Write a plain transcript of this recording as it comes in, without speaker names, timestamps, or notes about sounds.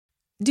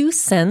Do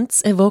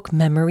scents evoke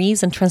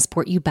memories and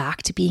transport you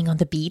back to being on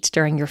the beach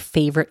during your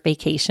favorite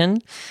vacation?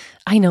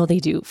 I know they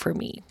do for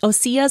me.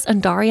 Osea's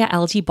Undaria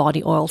algae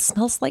body oil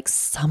smells like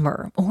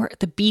summer or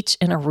the beach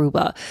in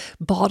Aruba,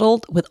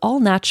 bottled with all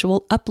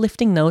natural,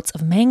 uplifting notes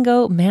of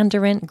mango,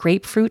 mandarin,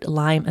 grapefruit,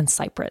 lime, and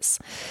cypress.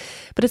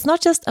 But it's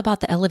not just about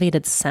the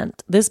elevated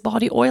scent. This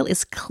body oil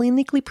is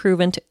clinically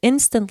proven to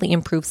instantly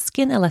improve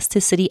skin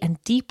elasticity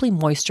and deeply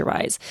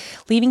moisturize,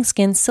 leaving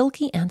skin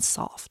silky and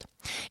soft.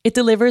 It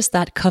delivers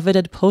that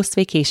coveted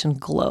post-vacation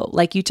glow,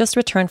 like you just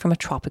returned from a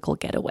tropical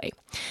getaway.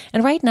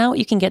 And right now,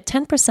 you can get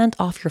 10%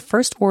 off your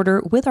first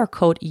order with our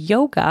code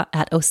YOGA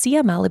at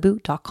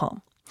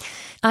OseaMalibu.com.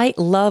 I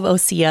love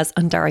Osea's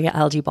Undaria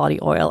algae body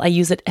oil. I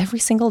use it every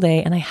single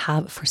day and I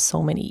have for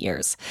so many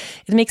years.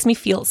 It makes me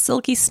feel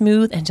silky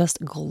smooth and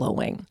just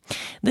glowing.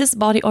 This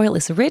body oil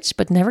is rich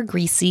but never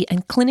greasy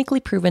and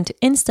clinically proven to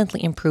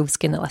instantly improve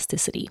skin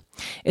elasticity.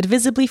 It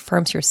visibly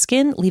firms your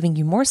skin, leaving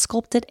you more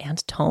sculpted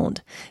and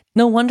toned.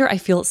 No wonder I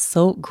feel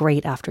so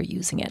great after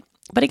using it.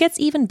 But it gets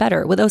even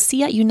better. With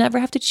Osea, you never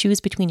have to choose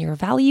between your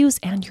values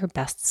and your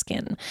best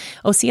skin.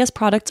 Osea's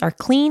products are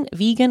clean,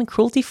 vegan,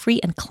 cruelty-free,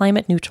 and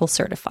climate-neutral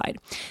certified.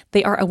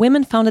 They are a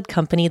women-founded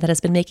company that has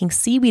been making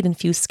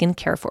seaweed-infused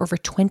skincare for over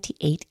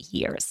 28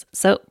 years.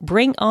 So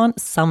bring on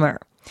summer.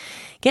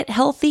 Get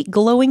healthy,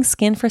 glowing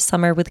skin for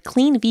summer with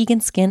clean vegan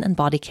skin and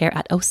body care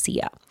at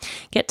Osea.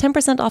 Get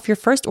 10% off your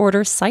first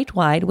order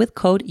site-wide with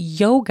code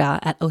YOGA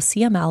at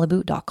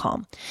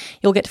OseaMalibu.com.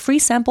 You'll get free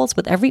samples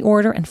with every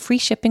order and free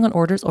shipping on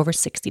orders over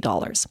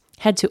 $60.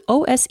 Head to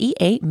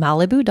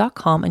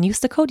OSEAMalibu.com and use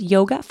the code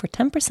YOGA for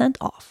 10%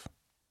 off.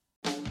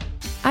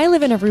 I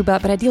live in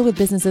Aruba, but I deal with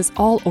businesses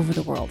all over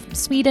the world, from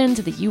Sweden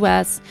to the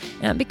US.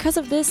 And because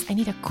of this, I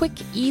need a quick,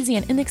 easy,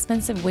 and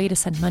inexpensive way to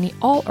send money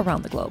all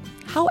around the globe.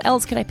 How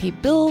else could I pay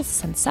bills,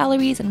 send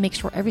salaries, and make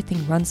sure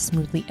everything runs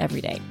smoothly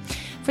every day?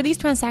 For these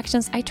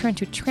transactions, I turn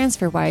to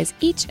TransferWise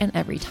each and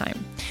every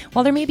time.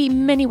 While there may be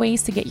many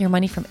ways to get your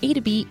money from A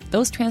to B,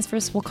 those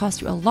transfers will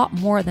cost you a lot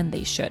more than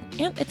they should,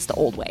 and it's the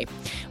old way.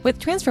 With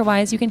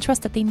TransferWise, you can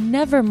trust that they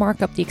never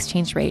mark up the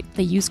exchange rate.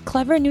 They use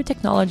clever new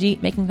technology,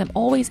 making them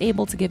always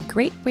able to give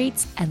great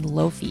rates and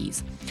low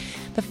fees.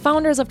 The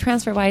founders of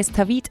TransferWise,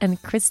 Tavit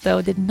and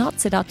Christo, did not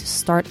set out to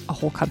start a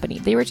whole company.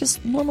 They were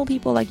just normal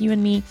people like you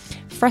and me,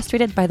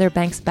 frustrated by their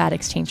bank's bad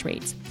exchange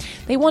rates.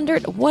 They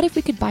wondered, what if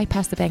we could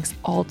bypass the banks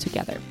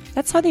altogether?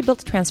 That's how they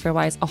built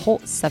TransferWise a whole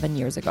 7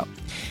 years ago.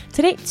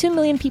 Today, 2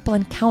 million people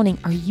and counting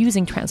are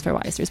using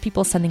TransferWise. There's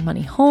people sending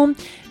money home,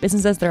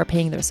 businesses that are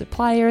paying their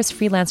suppliers,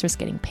 freelancers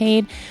getting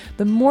paid.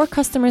 The more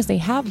customers they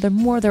have, the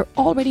more their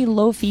already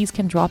low fees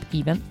can drop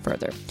even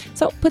further.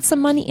 So put some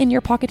money in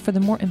your pocket for the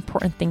more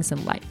important things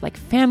in life, like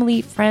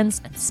family, friends,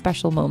 and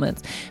special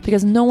moments,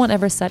 because no one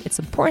ever said it's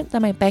important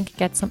that my bank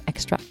gets some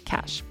extra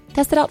cash.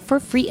 Test it out for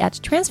free at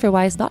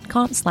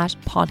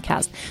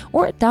transferwise.com/podcast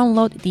or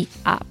download the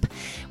app.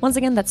 Once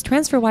again, that's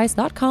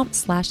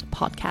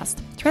transferwise.com/podcast.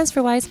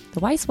 TransferWise,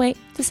 the wise way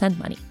to send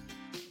money.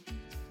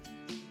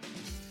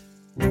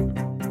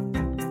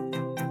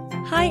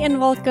 Hi,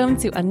 and welcome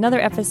to another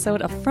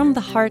episode of From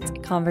the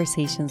Heart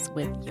Conversations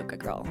with Yoga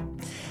Girl.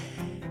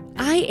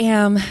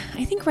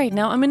 I think right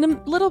now I'm in a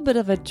little bit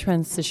of a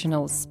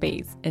transitional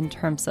space in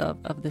terms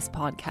of this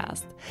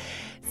podcast.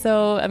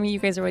 So, you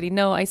guys already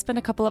know I spend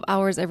a couple of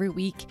hours every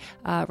week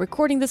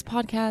recording this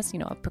podcast,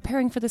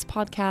 preparing for this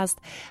podcast,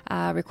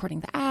 recording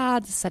the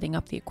ads, setting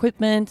up the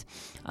equipment.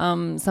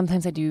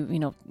 Sometimes I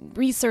do,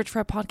 research for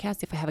a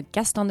podcast. If I have a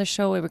guest on the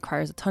show, it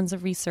requires tons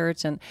of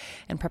research and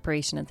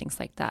preparation and things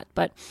like that.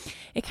 But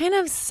it kind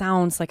of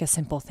sounds like a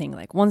simple thing.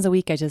 Like once a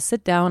week, I just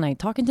sit down, I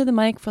talk into the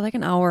mic for like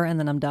an hour, and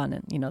then I'm done.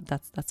 And,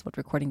 that's what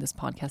recording this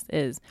podcast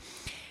is.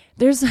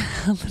 There's a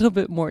little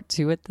bit more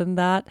to it than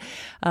that.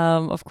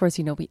 Of course,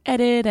 we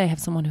edit. I have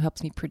someone who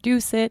helps me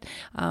produce it.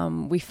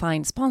 We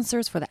find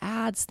sponsors for the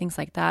ads, things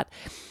like that.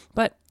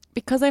 But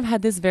because I've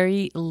had this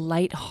very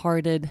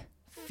lighthearted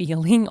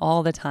feeling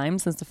all the time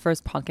since the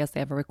first podcast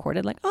I ever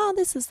recorded, like, oh,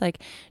 this is like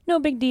no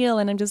big deal.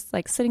 And I'm just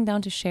like sitting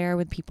down to share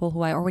with people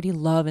who I already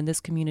love in this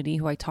community,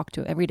 who I talk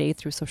to every day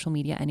through social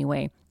media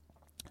anyway.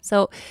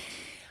 So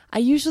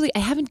I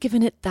haven't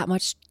given it that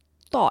much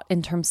thought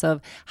in terms of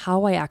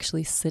how I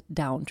actually sit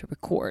down to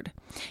record.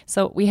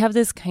 So we have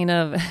this kind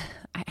of,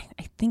 I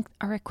think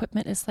our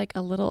equipment is like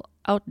a little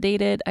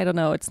outdated. I don't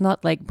know. It's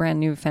not like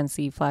brand new,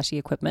 fancy, flashy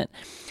equipment.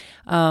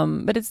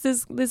 But it's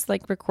this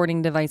like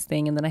recording device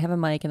thing. And then I have a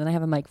mic, and then I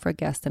have a mic for a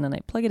guest, and then I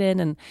plug it in,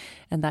 and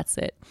that's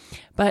it.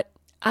 But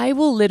I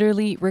will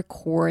literally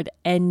record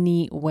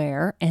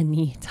anywhere,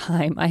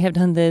 anytime. I have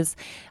done this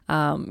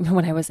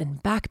when I was in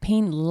back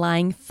pain,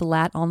 lying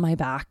flat on my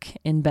back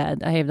in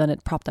bed. I have done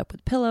it propped up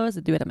with pillows.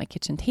 I do it at my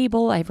kitchen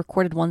table. I've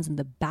recorded ones in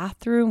the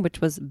bathroom, which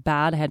was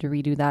bad. I had to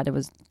redo that.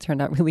 It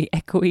turned out really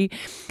echoey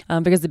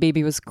because the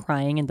baby was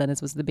crying, and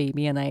Dennis was the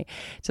baby, and I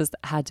just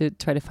had to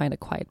try to find a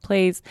quiet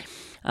place.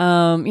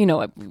 I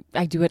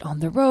do it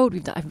on the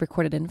road. I've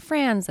recorded in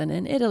France and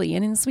in Italy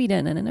and in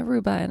Sweden and in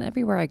Aruba, and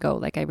everywhere I go,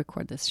 like I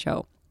record this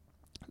show.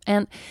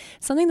 And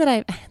something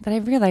that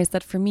I've realized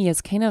that for me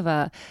is kind of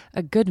a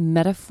good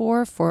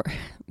metaphor for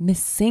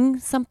missing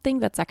something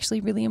that's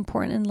actually really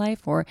important in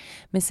life, or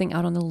missing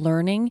out on the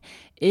learning,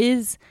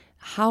 is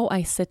how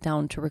I sit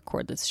down to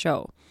record this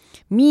show.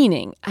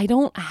 Meaning, I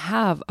don't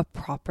have a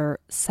proper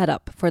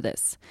setup for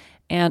this.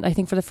 And I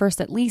think for the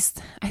first, at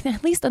least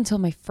until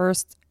my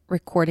first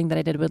recording that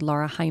I did with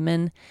Laura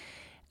Hyman,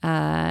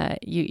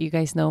 you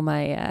guys know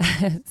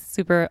my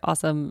super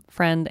awesome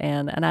friend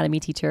and anatomy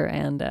teacher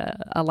and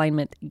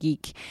alignment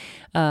geek,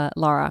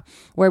 Laura,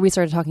 where we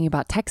started talking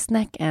about text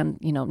neck and,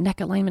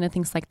 neck alignment and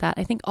things like that.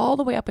 I think all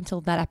the way up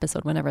until that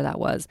episode, whenever that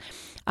was,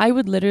 I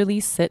would literally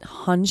sit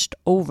hunched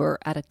over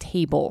at a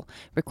table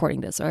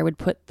recording this. Or I would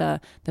put the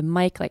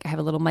mic, like I have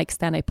a little mic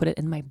stand, I put it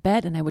in my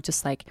bed, and I would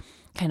just like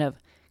kind of,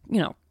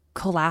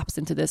 collapse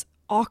into this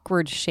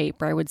awkward shape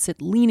where I would sit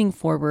leaning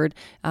forward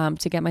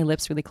to get my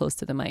lips really close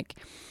to the mic.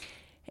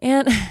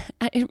 And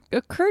it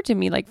occurred to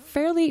me like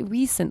fairly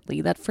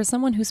recently that for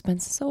someone who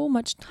spends so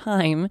much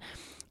time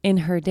in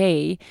her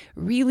day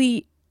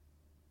really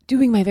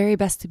doing my very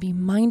best to be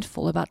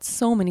mindful about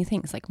so many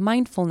things, like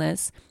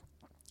mindfulness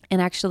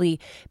and actually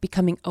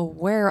becoming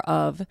aware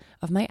of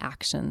my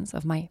actions,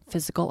 of my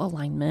physical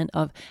alignment,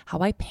 of how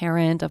I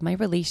parent, of my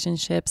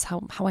relationships,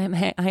 how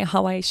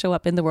I show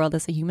up in the world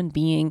as a human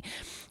being.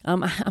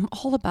 I'm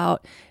all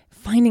about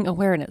finding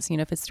awareness,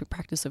 if it's through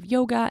practice of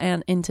yoga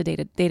and into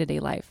day-to-day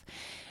life.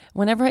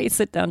 Whenever I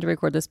sit down to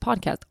record this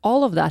podcast,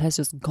 all of that has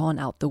just gone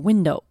out the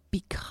window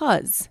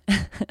because,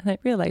 and I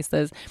realized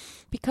this,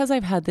 because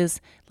I've had this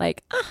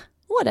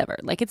whatever,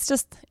 like it's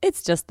just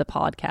the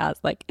podcast,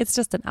 like it's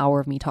just an hour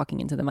of me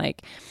talking into the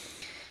mic.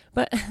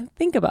 But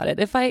think about it.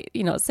 If I,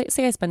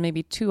 say I spend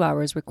maybe 2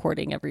 hours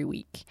recording every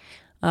week,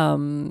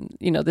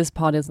 this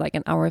pod is like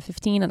an hour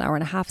 15, an hour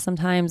and a half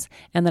sometimes.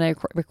 And then I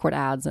record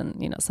ads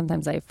and,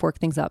 sometimes I fork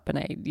things up and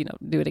I,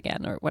 do it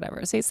again or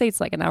whatever. Say it's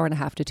like an hour and a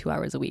half to 2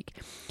 hours a week.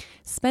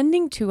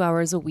 Spending 2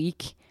 hours a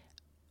week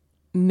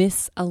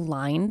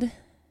misaligned,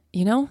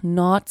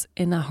 not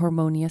in a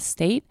harmonious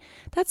state,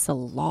 that's a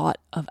lot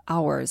of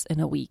hours in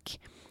a week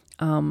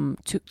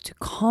to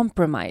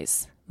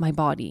compromise my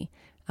body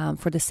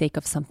for the sake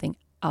of something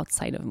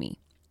outside of me.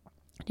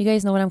 Do you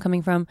guys know what I'm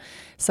coming from?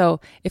 So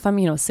if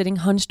I'm, sitting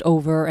hunched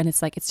over and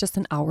it's just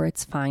an hour,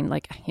 it's fine.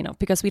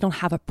 Because we don't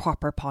have a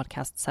proper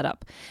podcast set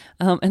up.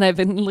 And I've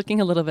been looking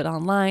a little bit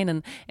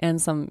online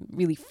and some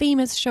really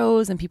famous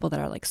shows and people that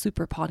are like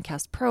super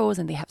podcast pros,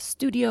 and they have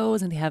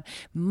studios and they have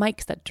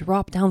mics that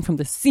drop down from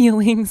the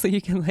ceiling. So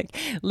you can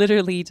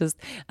literally just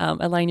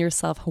align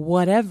yourself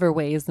whatever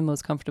way is the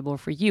most comfortable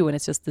for you. And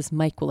it's just this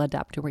mic will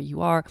adapt to where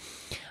you are.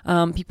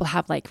 People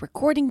have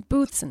recording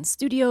booths and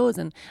studios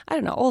and I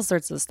don't know, all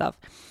sorts of stuff.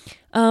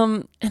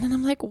 And then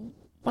I'm like,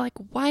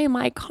 why am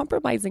I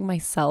compromising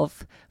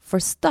myself for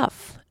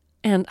stuff?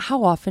 And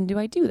how often do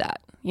I do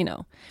that?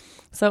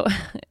 So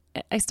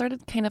I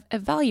started kind of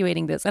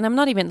evaluating this, and I'm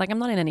not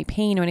in any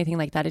pain or anything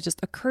like that. It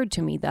just occurred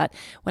to me that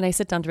when I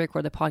sit down to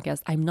record the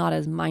podcast, I'm not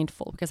as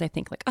mindful because I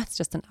think it's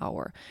just an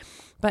hour.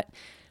 But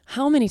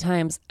how many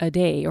times a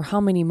day or how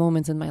many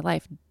moments in my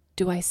life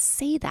do I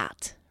say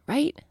that,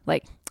 right?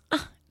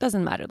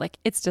 Doesn't matter.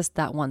 It's just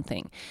that one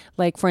thing.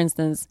 For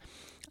instance,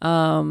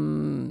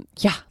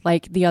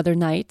 the other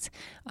night.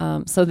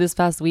 So this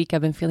past week,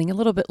 I've been feeling a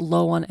little bit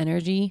low on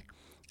energy.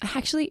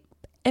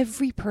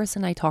 Every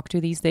person I talk to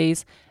these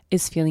days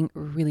is feeling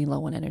really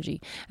low on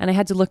energy. And I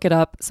had to look it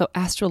up. So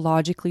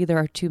astrologically, there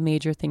are two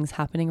major things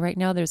happening right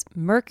now. There's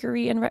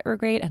Mercury in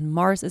retrograde and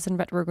Mars is in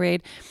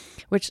retrograde,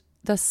 which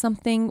does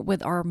something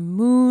with our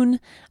moon.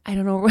 I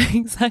don't know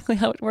exactly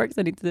how it works.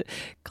 I need to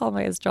call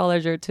my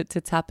astrologer to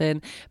tap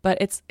in, but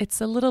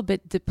it's a little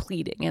bit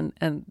depleting.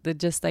 And the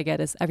gist I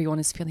get is everyone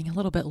is feeling a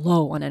little bit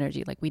low on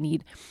energy. We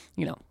need,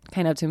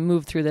 kind of to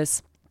move through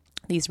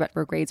these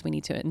retrogrades, we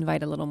need to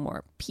invite a little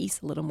more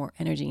peace, a little more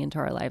energy into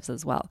our lives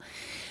as well.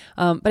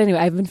 But anyway,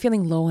 I've been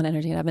feeling low on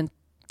energy and I've been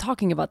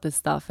talking about this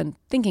stuff and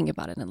thinking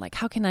about it and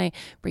how can I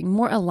bring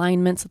more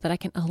alignment so that I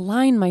can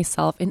align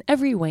myself in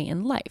every way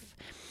in life.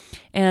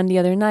 And the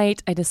other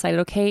night I decided,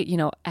 okay,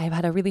 I've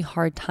had a really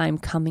hard time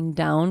coming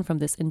down from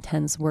this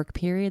intense work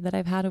period that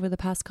I've had over the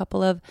past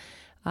couple of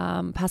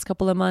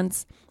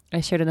months. I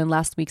shared it in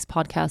last week's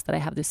podcast that I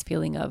have this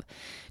feeling of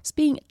just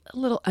being a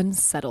little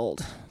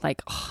unsettled, I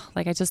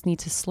just need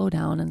to slow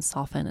down and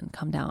soften and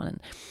come down.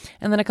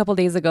 And then a couple of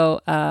days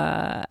ago,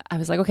 I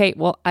was like, okay,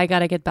 well, I got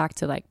to get back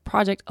to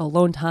project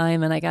alone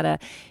time, and I got to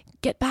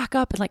get back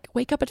up and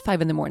wake up at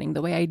 5 a.m.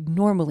 the way I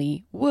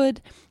normally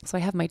would. So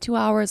I have my 2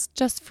 hours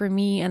just for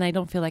me, and I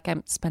don't feel like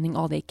I'm spending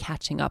all day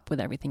catching up with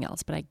everything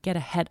else, but I get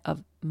ahead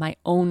of my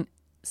own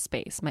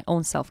space, my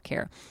own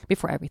self-care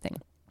before everything.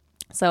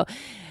 So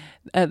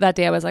that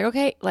day I was like,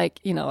 okay,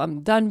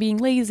 I'm done being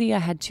lazy. I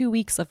had 2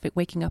 weeks of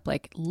waking up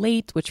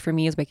late, which for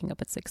me is waking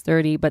up at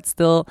 6:30, but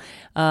still,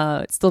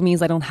 it still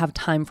means I don't have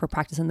time for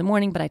practice in the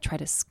morning, but I try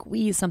to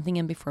squeeze something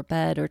in before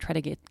bed or try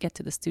to get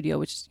to the studio,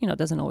 which,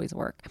 doesn't always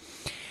work.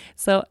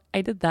 So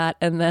I did that.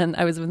 And then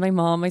I was with my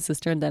mom, my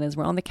sister, and Dennis.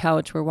 We're on the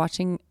couch. We're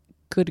watching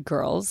Good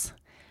Girls,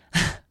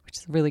 which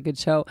is a really good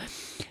show.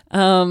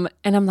 And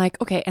I'm like,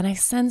 okay. And I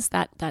sense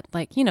that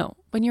like, you know,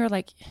 when you're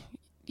like,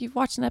 you've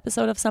watched an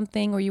episode of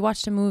something or you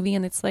watched a movie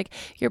and it's like,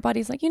 your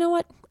body's like, you know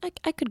what?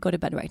 I could go to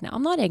bed right now.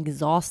 I'm not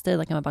exhausted,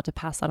 like I'm about to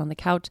pass out on the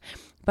couch,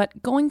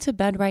 but going to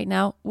bed right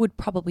now would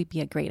probably be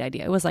a great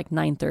idea. It was like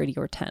 9:30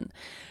 or 10.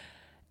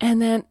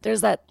 And then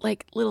there's that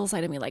like little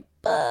side of me like,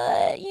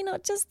 but you know,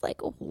 just like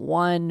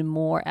one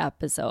more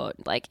episode.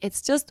 Like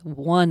it's just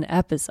one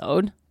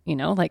episode, you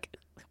know, like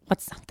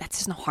that's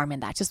just no harm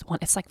in that. Just one,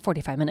 it's like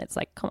 45 minutes.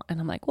 Like, come on.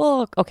 And I'm like,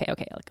 well, okay.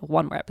 Like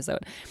one more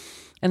episode.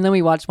 And then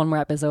we watched one more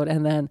episode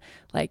and then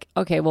like,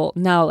 okay, well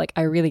now like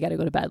I really got to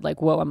go to bed.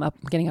 Like, whoa, I'm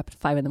getting up at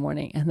 5 a.m.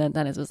 And then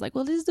Dennis was like,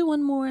 well, let's do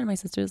one more. And my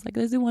sister was like,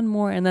 let's do one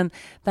more. And then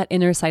that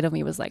inner side of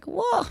me was like,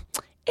 whoa,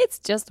 it's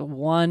just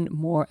one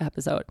more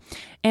episode.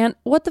 And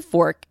what the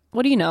fork,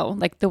 what do you know?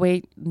 Like the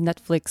way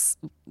Netflix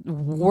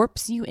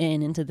warps you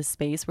into the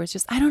space where it's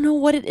just, I don't know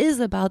what it is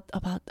about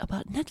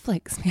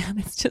Netflix, man.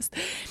 It's just,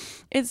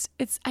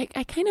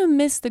 I kind of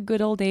miss the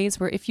good old days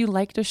where if you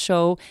liked a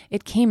show,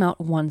 it came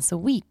out once a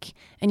week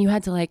and you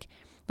had to like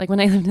when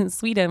I lived in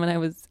Sweden when I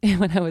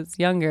was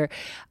younger,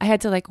 I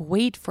had to like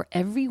wait for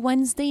every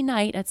Wednesday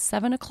night at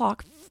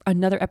 7:00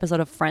 another episode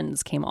of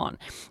Friends came on.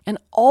 And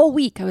all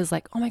week I was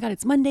like, oh my God,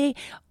 it's Monday,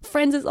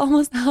 Friends is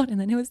almost out. And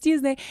then it was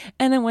Tuesday.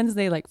 And then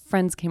Wednesday, like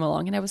Friends came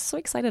along. And I was so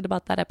excited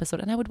about that episode.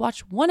 And I would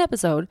watch one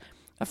episode,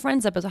 a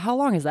Friends episode. How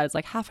long is that? It's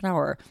like half an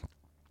hour.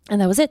 And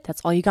that was it.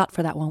 That's all you got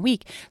for that one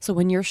week. So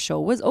when your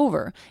show was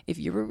over, if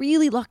you were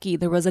really lucky,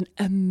 there was an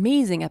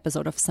amazing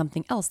episode of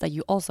something else that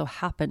you also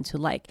happened to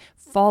like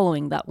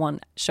following that one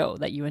show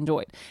that you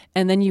enjoyed.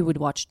 And then you would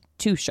watch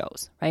two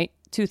shows, right?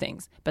 Two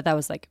things. But that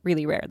was like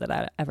really rare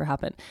that ever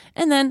happened.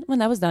 And then when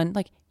that was done,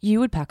 like you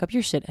would pack up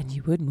your shit and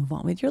you would move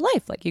on with your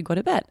life. Like you go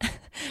to bed.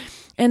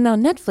 And now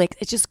Netflix,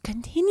 it just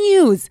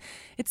continues.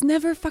 It's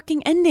never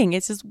fucking ending.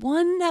 It's just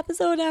one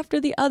episode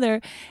after the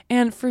other.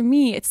 And for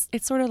me, it's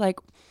sort of like,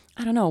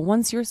 I don't know,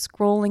 once you're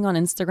scrolling on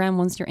Instagram,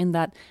 once you're in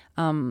that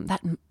I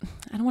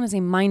don't want to say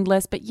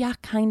mindless, but yeah,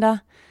 kind of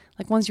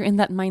like once you're in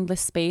that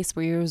mindless space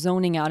where you're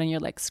zoning out and you're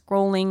like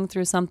scrolling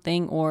through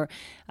something or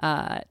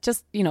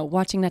just, you know,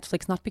 watching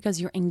Netflix, not because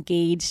you're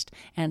engaged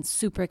and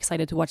super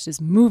excited to watch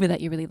this movie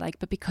that you really like,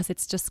 but because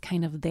it's just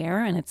kind of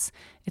there and it's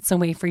a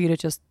way for you to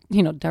just,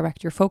 you know,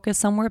 direct your focus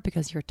somewhere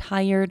because you're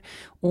tired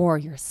or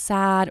you're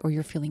sad or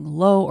you're feeling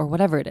low or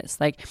whatever it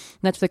is. Like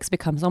Netflix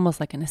becomes almost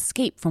like an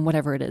escape from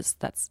whatever it is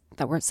that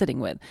we're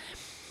sitting with.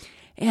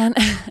 And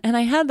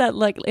I had that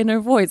like inner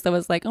voice that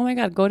was like, oh my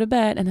God, go to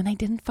bed. And then I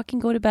didn't fucking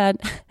go to bed.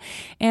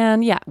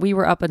 And yeah, we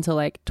were up until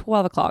like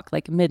 12:00,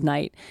 like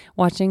midnight,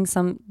 watching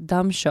some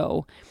dumb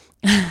show.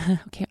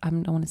 Okay, I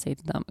don't want to say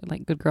it's dumb.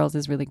 Like Good Girls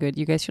is really good.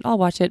 You guys should all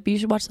watch it, but you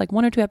should watch like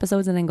 1 or 2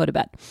 episodes and then go to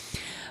bed.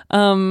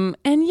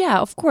 And yeah,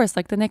 of course,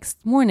 like the next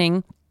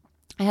morning,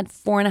 I had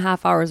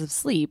 4.5 hours of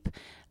sleep.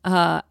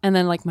 And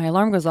then like my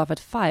alarm goes off at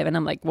 5 and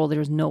I'm like, well,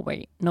 there's no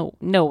way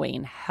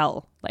in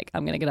hell. Like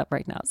I'm going to get up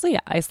right now. So yeah,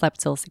 I slept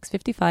till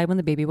 6:55 when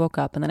the baby woke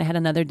up. And then I had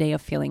another day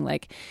of feeling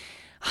like,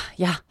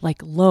 yeah,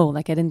 like low,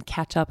 like I didn't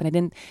catch up and I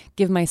didn't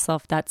give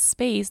myself that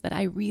space that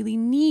I really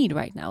need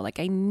right now. Like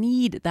I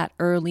need that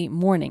early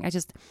morning.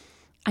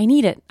 I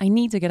need it. I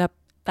need to get up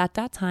at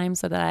that time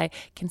so that I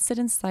can sit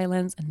in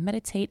silence and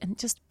meditate and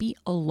just be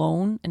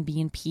alone and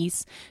be in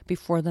peace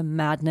before the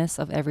madness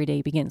of every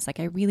day begins. Like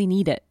I really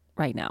need it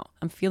right now.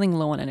 I'm feeling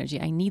low on energy.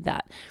 I need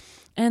that.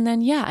 And then,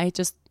 yeah,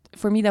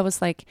 for me, that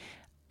was like,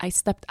 I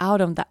stepped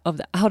out of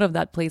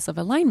that place of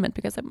alignment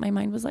because my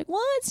mind was like,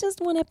 well, it's just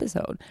one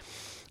episode.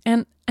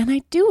 And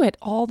I do it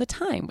all the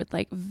time with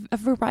like a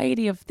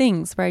variety of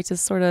things where I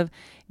just sort of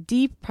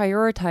deep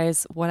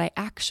prioritize what I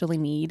actually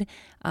need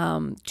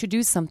to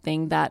do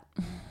something that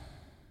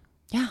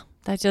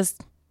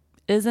just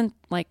isn't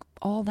like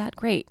all that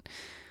great.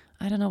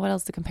 I don't know what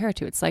else to compare it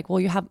to. It's like,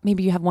 well,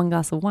 maybe you have 1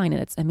 glass of wine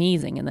and it's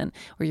amazing. And then,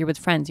 or you're with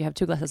friends, you have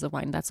 2 glasses of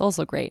wine. That's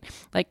also great.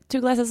 Like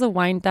 2 glasses of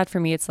wine, that for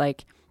me, it's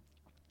like,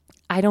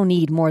 I don't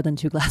need more than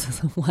 2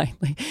 glasses of wine.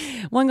 Like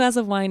 1 glass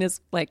of wine is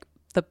like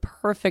the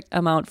perfect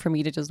amount for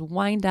me to just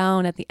wind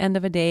down at the end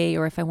of a day,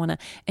 or if I want to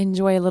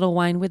enjoy a little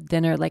wine with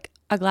dinner, like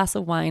a glass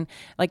of wine.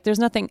 Like there's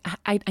nothing,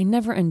 I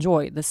never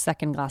enjoy the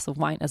second glass of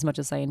wine as much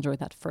as I enjoy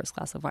that first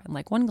glass of wine.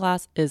 Like 1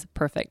 glass is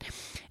perfect.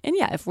 And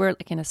yeah, if we're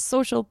like in a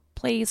social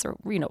place or,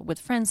 you know, with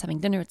friends having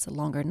dinner, it's a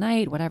longer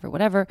night,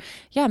 whatever.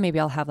 Yeah, maybe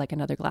I'll have like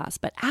another glass.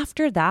 But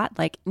after that,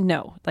 like,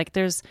 no, like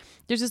there's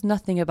just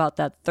nothing about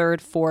that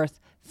third, fourth,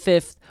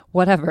 fifth,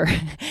 whatever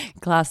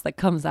glass that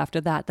comes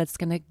after that that's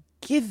going to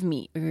give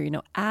me, or, you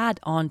know, add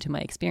on to my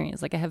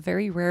experience. Like I have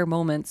very rare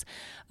moments.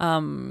 Yeah,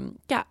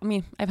 I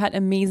mean, I've had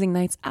amazing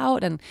nights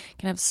out and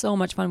can have so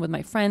much fun with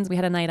my friends. We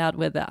had a night out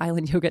with the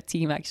Island Yoga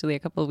team actually a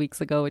couple of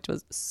weeks ago, which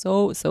was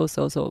so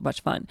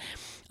much fun.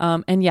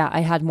 And yeah,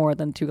 I had more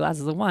than 2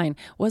 glasses of wine.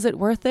 Was it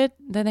worth it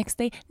the next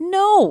day?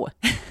 No.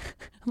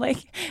 Like,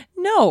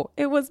 No,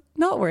 it was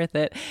not worth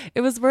it.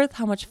 It was worth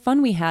how much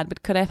fun we had,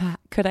 but could I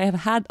have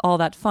had all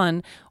that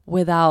fun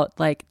without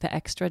like the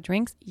extra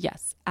drinks?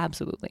 Yes,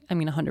 absolutely. I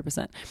mean,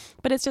 100%.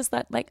 But it's just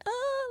that like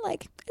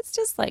it's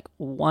just like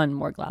one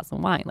more glass of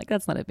wine. Like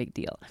that's not a big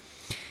deal.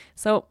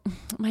 So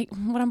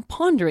what I'm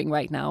pondering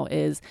right now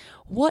is,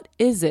 what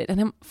is it?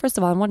 And first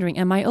of all, I'm wondering,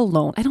 am I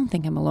alone? I don't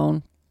think I'm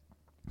alone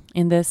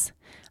in this.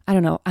 I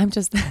don't know. I'm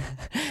just,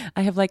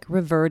 I have like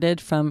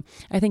reverted from,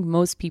 I think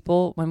most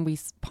people, when we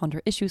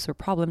ponder issues or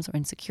problems or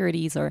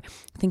insecurities or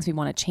things we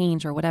want to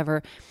change or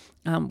whatever,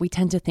 we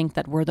tend to think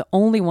that we're the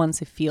only ones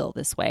who feel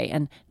this way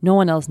and no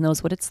one else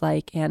knows what it's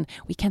like. And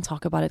we can't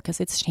talk about it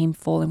because it's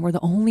shameful and we're the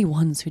only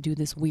ones who do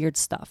this weird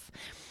stuff.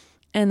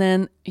 And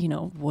then,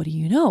 what do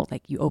you know?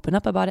 Like you open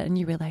up about it and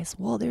you realize,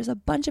 well, there's a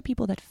bunch of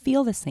people that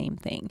feel the same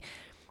thing.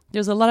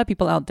 There's a lot of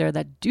people out there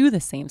that do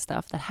the same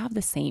stuff, that have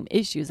the same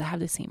issues, that have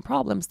the same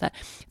problems, that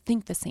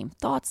think the same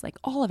thoughts, like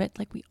all of it.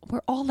 Like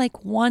we're all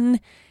like one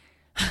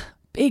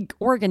big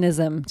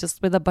organism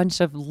just with a bunch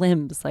of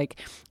limbs, like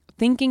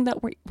thinking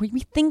that we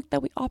think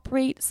that we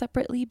operate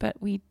separately,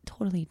 but we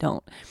totally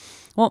don't.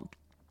 Well,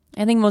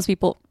 I think most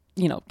people,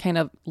 kind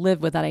of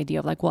live with that idea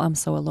of like, well, I'm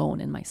so alone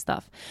in my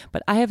stuff.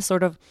 But I have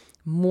sort of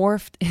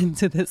morphed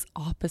into this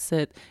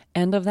opposite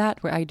end of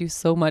that, where I do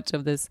so much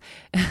of this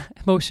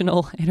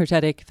emotional,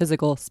 energetic,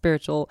 physical,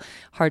 spiritual,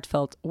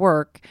 heartfelt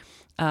work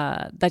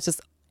that just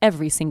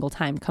every single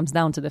time comes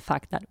down to the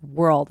fact that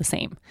we're all the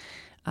same.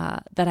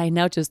 That I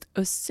now just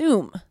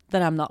assume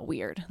that I'm not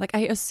weird. Like I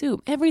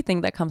assume everything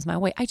that comes my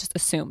way, I just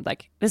assume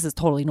like this is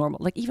totally normal.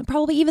 Like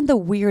probably even the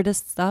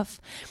weirdest stuff,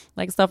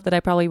 like stuff that I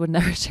probably would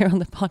never share on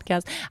the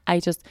podcast, I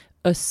just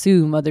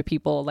assume other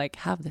people like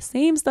have the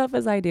same stuff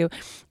as I do.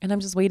 And I'm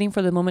just waiting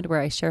for the moment where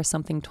I share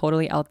something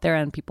totally out there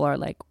and people are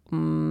like,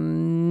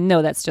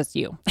 no, that's just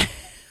you.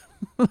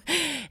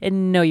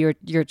 And no, you're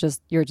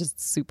just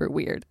super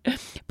weird.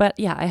 But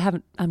yeah,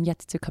 I'm yet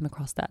to come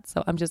across that.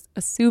 So I'm just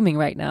assuming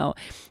right now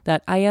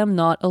that I am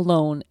not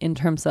alone in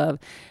terms of,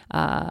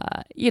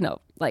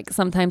 like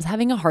sometimes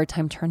having a hard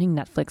time turning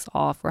Netflix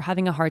off, or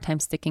having a hard time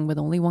sticking with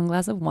only one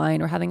glass of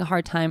wine, or having a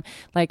hard time,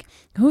 like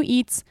who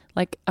eats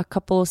like a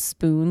couple of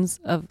spoons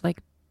of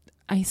like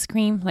ice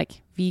cream,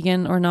 like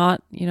vegan or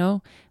not,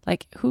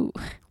 like who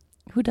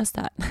does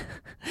that?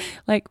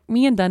 Like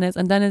me and Dennis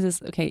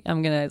is, okay,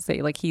 I'm going to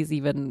say like he's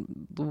even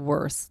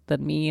worse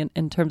than me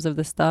in terms of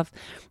this stuff.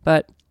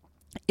 But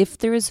if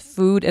there is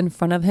food in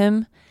front of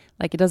him,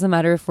 like it doesn't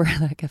matter if we're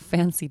like a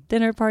fancy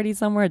dinner party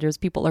somewhere, there's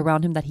people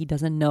around him that he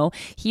doesn't know,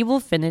 he will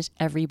finish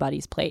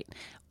everybody's plate.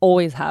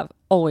 Always have,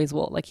 always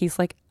will. Like he's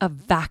like a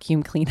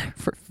vacuum cleaner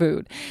for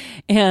food.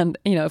 And,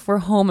 if we're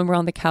home and we're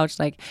on the couch,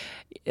 like,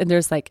 and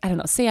there's like, I don't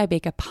know, say I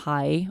bake a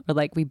pie or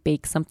like we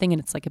bake something and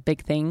it's like a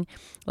big thing,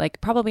 like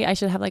probably I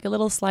should have like a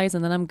little slice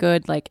and then I'm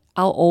good. Like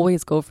I'll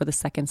always go for the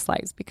second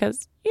slice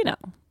because,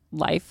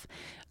 life.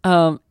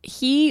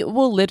 He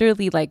will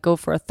literally like go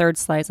for a third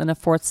slice and a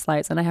fourth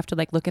slice. And I have to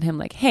like look at him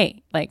like,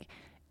 hey, like,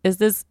 is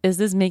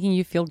this making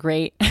you feel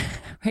great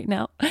right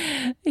now?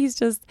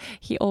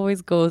 He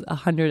always goes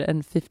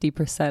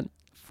 150%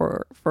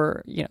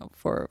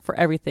 for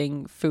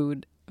everything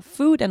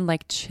food and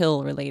like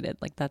chill related.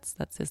 Like that's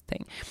his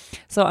thing.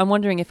 So I'm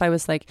wondering if I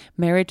was like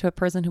married to a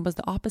person who was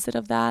the opposite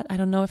of that. I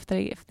don't know if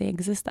they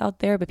exist out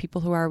there, but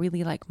people who are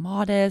really like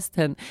modest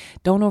and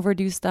don't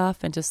overdo stuff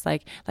and just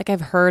like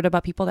I've heard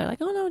about people that are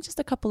like, oh no, just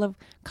a couple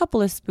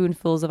of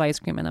spoonfuls of ice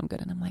cream and I'm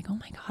good. And I'm like, oh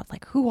my God,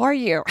 like who are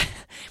you?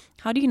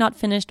 How do you not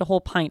finish the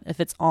whole pint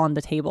if it's on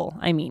the table?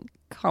 I mean,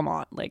 come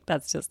on. Like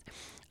that's just,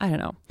 I don't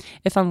know.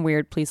 If I'm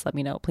weird, please let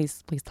me know.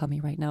 Please tell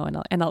me right now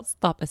and I'll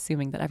stop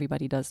assuming that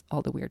everybody does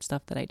all the weird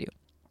stuff that I do.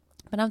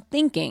 But I'm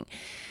thinking,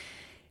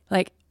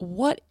 like,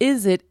 what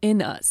is it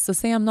in us? So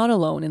say I'm not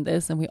alone in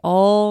this and we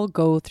all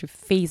go through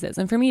phases.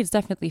 And for me, it's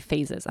definitely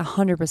phases,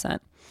 100%.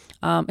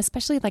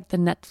 Especially like the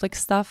Netflix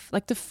stuff,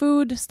 like the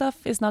food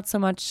stuff is not so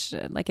much,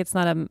 like it's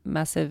not a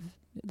massive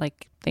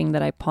like thing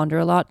that I ponder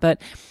a lot,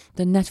 but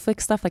the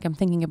Netflix stuff, like I'm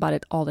thinking about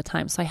it all the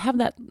time. So I have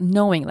that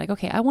knowing like,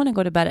 okay, I want to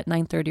go to bed at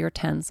 9:30 or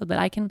 10 so that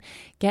I can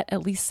get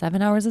at least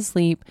 7 hours of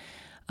sleep,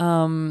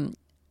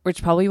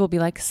 which probably will be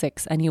like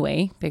 6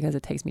 anyway, because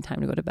it takes me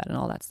time to go to bed and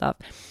all that stuff.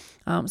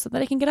 So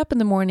that I can get up in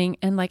the morning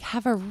and like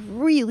have a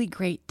really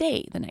great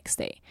day the next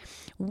day.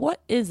 What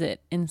is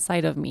it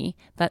inside of me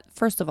that,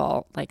 first of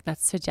all, like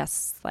that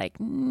suggests like,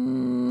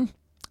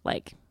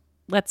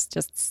 let's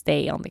just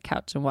stay on the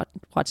couch and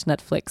watch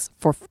Netflix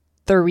for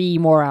 3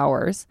 more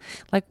hours.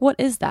 Like, what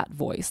is that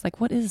voice?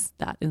 Like, what is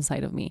that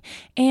inside of me?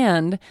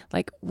 And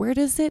like, where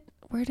does it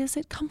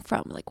come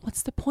from? Like,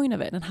 what's the point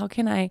of it? And how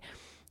can I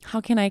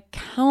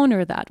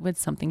counter that with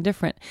something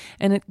different?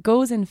 And it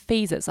goes in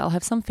phases. I'll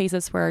have some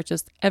phases where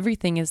just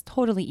everything is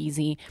totally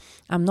easy.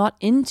 I'm not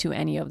into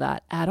any of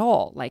that at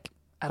all. Like,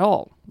 I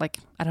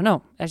don't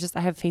know. I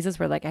have phases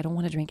where like I don't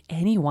want to drink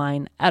any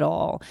wine at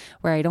all,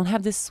 where I don't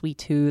have this sweet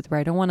tooth, where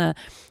I don't want to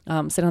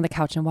sit on the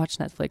couch and watch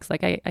Netflix.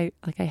 Like I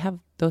have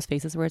those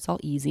phases where it's all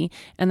easy,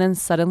 and then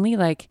suddenly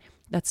like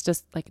that's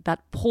just like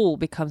that pull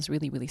becomes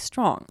really, really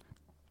strong.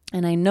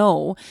 And I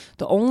know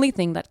the only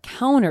thing that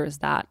counters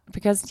that,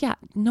 because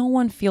no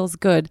one feels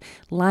good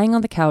lying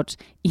on the couch,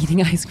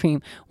 eating ice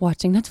cream,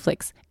 watching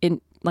Netflix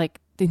into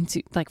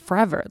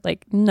forever.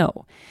 Like,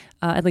 no,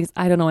 at least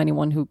I don't know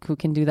anyone who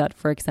can do that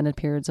for extended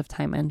periods of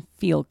time and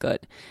feel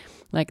good.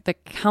 Like, the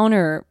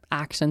counter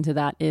action to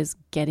that is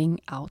getting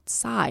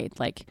outside.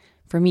 Like,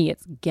 for me,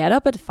 it's get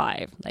up at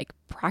 5, like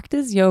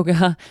practice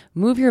yoga,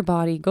 move your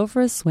body, go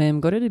for a swim,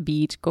 go to the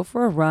beach, go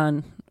for a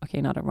run. Okay,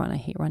 not a run. I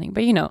hate running,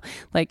 but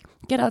like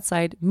get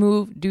outside,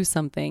 move, do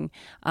something.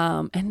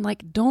 And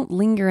like, don't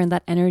linger in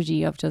that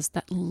energy of just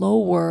that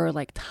lower,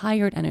 like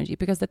tired energy,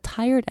 because the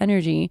tired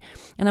energy,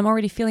 and I'm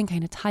already feeling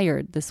kind of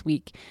tired this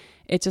week,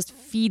 it just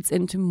feeds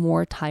into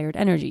more tired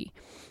energy.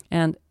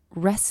 And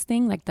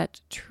resting, like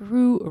that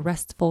true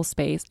restful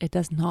space, it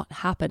does not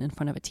happen in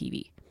front of a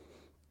TV.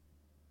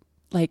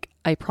 Like,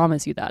 I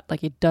promise you that.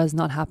 Like, it does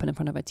not happen in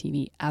front of a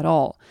TV at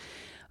all.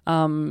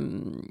 I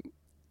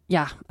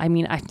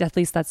mean, at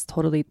least that's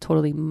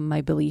totally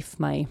my belief,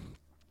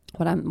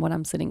 what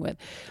I'm sitting with.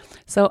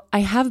 So I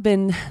have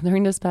been,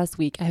 during this past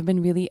week, I have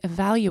been really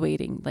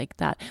evaluating like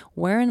that.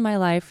 Where in my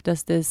life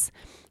does this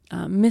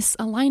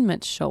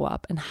misalignment show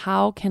up, and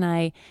how can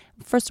I,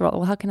 first of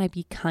all, how can I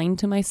be kind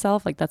to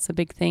myself? Like, that's a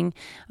big thing.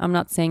 I'm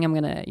not saying I'm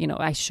gonna,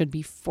 I should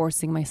be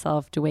forcing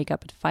myself to wake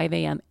up at 5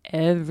 a.m.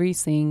 every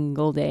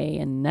single day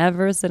and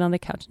never sit on the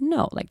couch.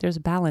 No, like, there's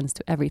balance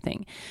to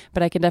everything.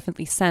 But I can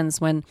definitely sense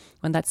when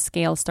that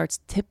scale starts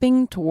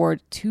tipping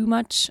toward too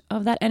much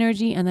of that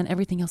energy, and then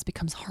everything else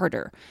becomes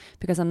harder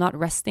because I'm not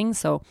resting.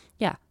 So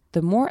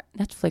the more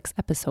Netflix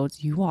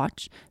episodes you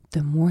watch,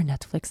 the more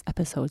Netflix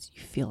episodes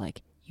you feel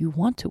like you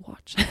want to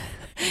watch.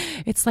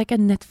 It's like a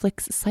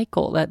Netflix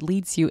cycle that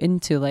leads you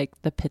into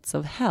like the pits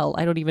of hell.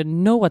 I don't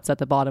even know what's at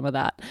the bottom of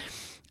that.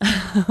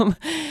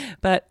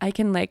 But I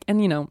can I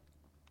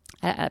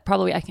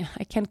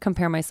can't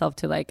compare myself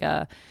to like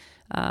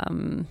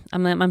I'm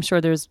sure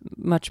there's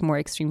much more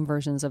extreme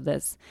versions of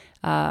this.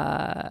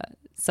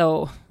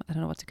 So I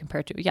don't know what to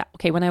compare to. Yeah.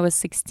 Okay. When I was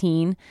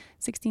 16,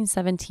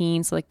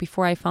 17, so like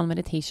before I found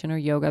meditation or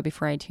yoga,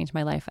 before I changed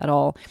my life at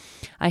all,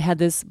 I had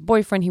this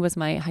boyfriend. He was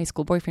my high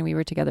school boyfriend. We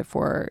were together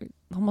for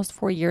almost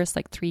 4 years,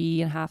 like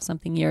 3.5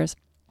 something years.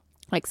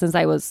 Like since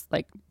I was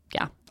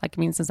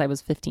since I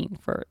was 15,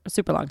 for a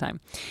super long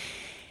time.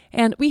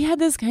 And we had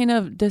this kind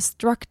of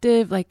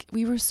destructive, like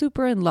we were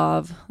super in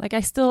love. Like I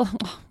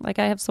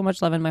have so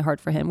much love in my heart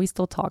for him. We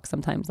still talk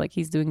sometimes, like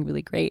he's doing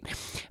really great.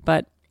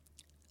 But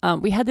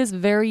we had this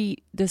very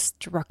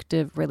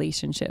destructive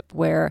relationship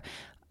where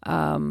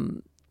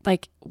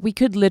like we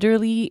could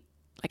literally,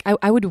 like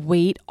I would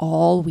wait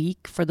all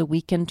week for the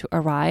weekend to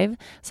arrive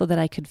so that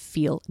I could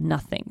feel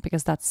nothing,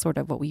 because that's sort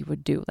of what we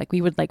would do. Like we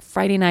would, like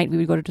Friday night, we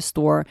would go to the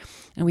store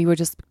and we would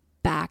just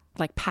pack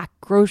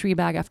grocery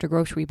bag after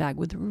grocery bag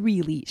with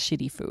really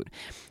shitty food,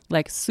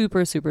 like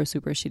super, super,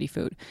 super shitty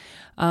food,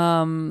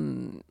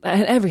 and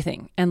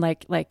everything. And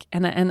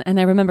and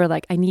I remember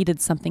like I needed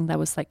something that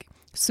was like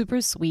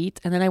super sweet,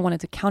 and then I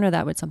wanted to counter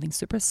that with something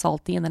super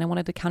salty, and then I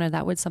wanted to counter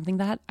that with something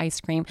that had ice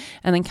cream,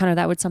 and then counter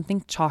that with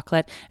something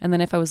chocolate, and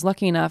then if I was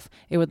lucky enough,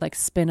 it would like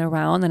spin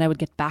around and I would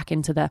get back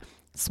into the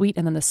sweet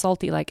and then the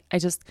salty. Like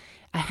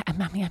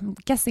I'm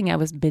guessing I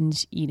was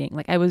binge eating.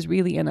 Like I was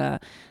really in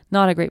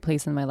not a great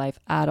place in my life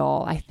at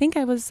all. I think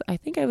I was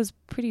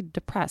pretty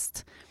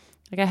depressed.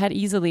 Like I had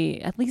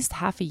easily at least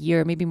half a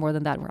year, maybe more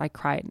than that, where I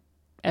cried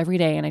every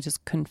day and I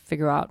just couldn't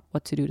figure out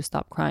what to do to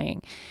stop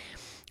crying.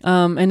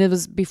 And it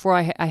was before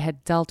I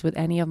had dealt with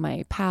any of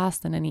my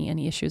past and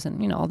any issues,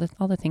 and all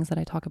the things that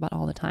I talk about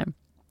all the time.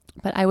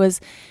 But I was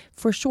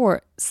for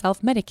sure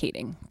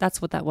self-medicating.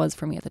 That's what that was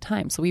for me at the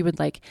time. So we would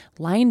like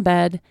lie in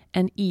bed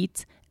and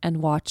eat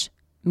and watch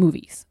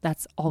movies.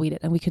 That's all we did.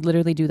 And we could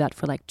literally do that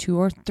for like 2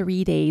 or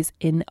 3 days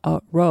in a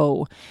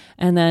row,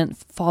 and then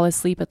fall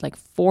asleep at like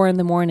 4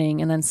 a.m.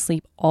 and then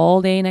sleep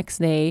all day next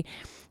day,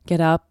 get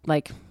up,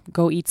 like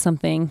go eat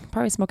something,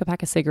 probably smoke a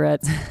pack of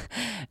cigarettes,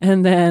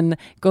 and then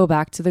go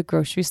back to the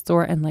grocery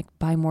store and like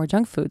buy more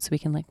junk food so we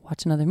can like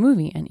watch another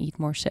movie and eat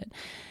more shit.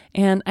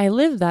 And I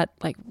lived that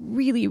like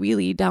really,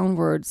 really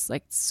downwards,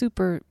 like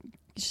super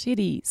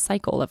shitty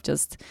cycle of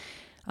just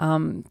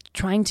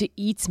trying to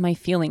eat my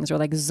feelings or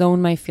like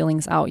zone my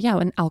feelings out. Yeah,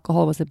 and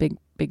alcohol was a big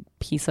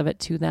piece of it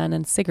too then,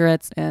 and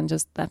cigarettes, and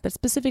just that, but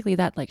specifically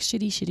that like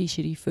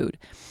shitty food.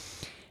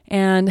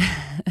 And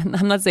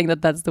I'm not saying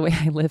that that's the way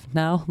I live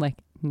now. Like,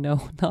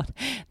 no,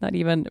 not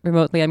even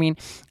remotely. I mean,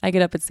 I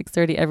get up at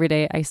 6:30 every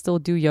day. I still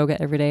do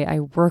yoga every day. I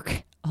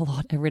work a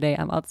lot every day.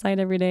 I'm outside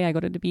every day. I go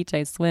to the beach,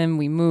 I swim,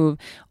 we move,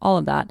 all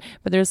of that.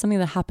 But there's something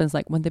that happens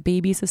like when the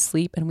baby's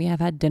asleep and we have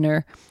had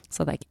dinner.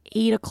 So like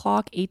 8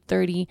 o'clock,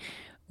 8:30,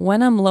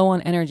 when I'm low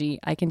on energy,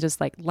 I can just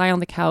like lie on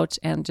the couch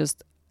and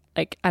just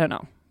like, I don't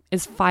know,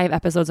 is 5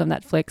 episodes of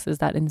Netflix, is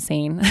that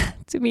insane?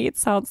 To me, it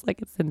sounds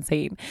like it's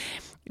insane.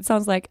 It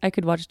sounds like I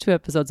could watch 2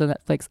 episodes of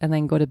Netflix and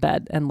then go to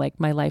bed and like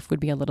my life would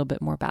be a little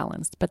bit more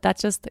balanced. But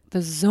that's just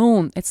the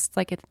zone. It's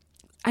like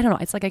I don't know.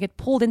 It's like I get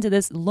pulled into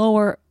this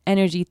lower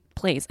energy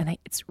place, and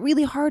it's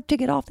really hard to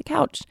get off the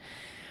couch.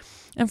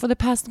 And for the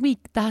past week,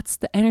 that's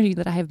the energy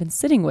that I have been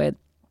sitting with.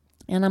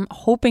 And I'm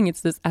hoping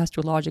it's this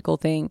astrological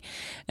thing.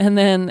 And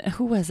then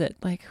who was it?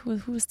 Like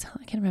who was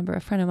I can't remember.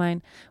 A friend of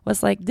mine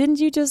was like, didn't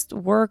you just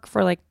work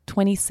for like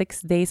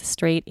 26 days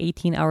straight,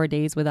 18-hour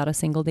days without a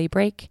single day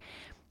break?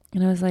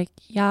 And I was like,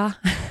 yeah.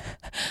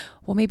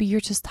 Well, maybe you're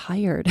just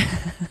tired.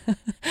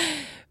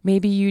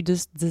 Maybe you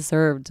just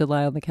deserve to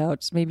lie on the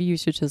couch. Maybe you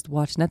should just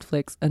watch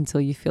Netflix until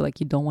you feel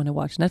like you don't want to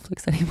watch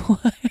Netflix anymore.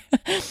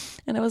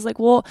 And I was like,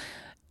 well,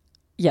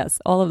 yes,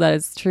 all of that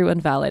is true and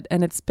valid.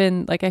 And it's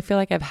been like, I feel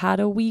like I've had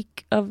a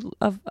week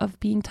of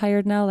being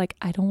tired now. Like,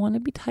 I don't want to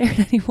be tired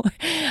anymore.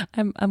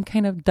 I'm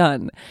kind of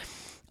done.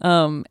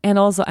 And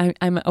also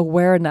I'm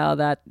aware now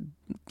that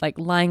like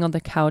lying on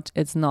the couch,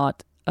 it's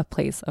not a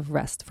place of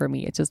rest for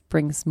me. It just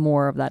brings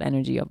more of that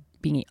energy of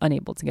being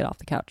unable to get off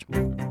the couch.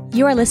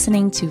 You are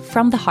listening to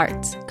From the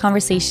Heart,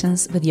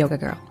 Conversations with Yoga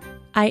Girl.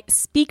 I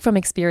speak from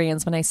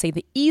experience when I say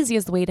the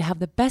easiest way to have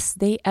the best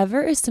day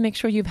ever is to make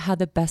sure you've had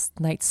the best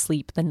night's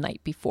sleep the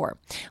night before.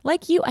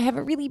 Like you, I have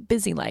a really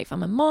busy life.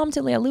 I'm a mom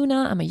to Lea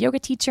Luna. I'm a yoga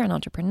teacher and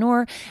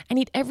entrepreneur. I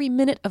need every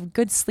minute of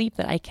good sleep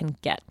that I can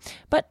get.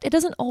 But it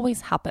doesn't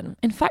always happen.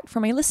 In fact, for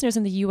my listeners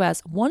in the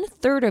US,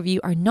 1/3 of you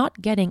are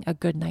not getting a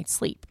good night's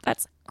sleep.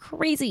 That's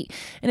crazy.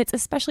 And it's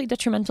especially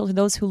detrimental to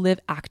those who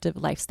live active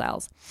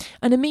lifestyles.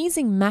 An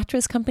amazing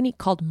mattress company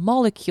called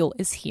Molecule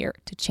is here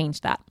to change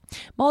that.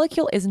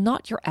 Molecule is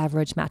not your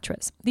average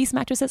mattress. These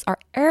mattresses are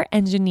air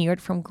engineered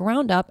from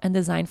ground up and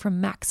designed for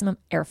maximum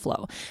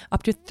airflow,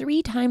 up to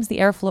 3 times the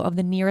airflow of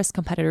the nearest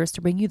competitors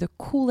to bring you the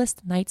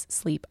coolest night's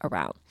sleep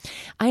around.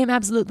 I am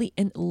absolutely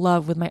in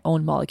love with my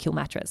own Molecule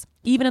mattress.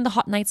 Even in the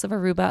hot nights of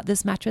Aruba,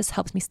 this mattress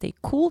helps me stay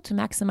cool to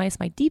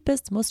maximize my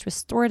deepest, most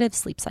restorative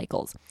sleep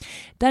cycles.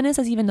 Dennis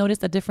has even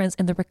noticed a difference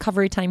in the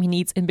recovery time he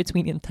needs in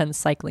between intense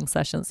cycling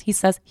sessions. He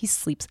says he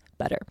sleeps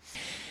better.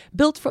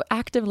 Built for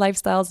active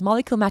lifestyles,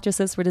 Molecule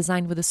mattresses were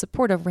designed with the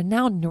support of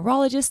renowned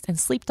neurologists and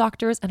sleep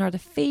doctors and are the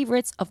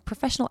favorites of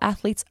professional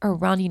athletes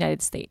around the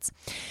United States.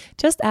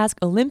 Just ask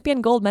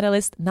Olympian gold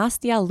medalist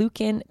Nastia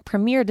Liukin,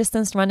 premier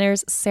distance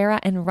runners Sarah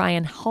and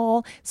Ryan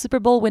Hall, Super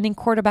Bowl winning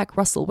quarterback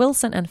Russell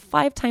Wilson, and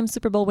 5-time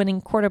Super Bowl winning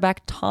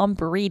quarterback Tom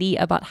Brady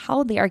about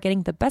how they are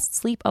getting the best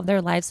sleep of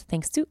their lives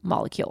thanks to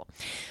Molecule.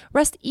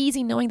 Rest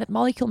easy knowing that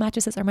Molecule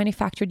mattresses are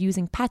manufactured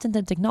using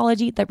patented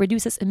technology that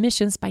reduces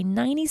emissions by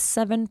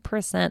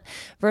 97%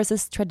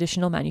 versus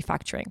traditional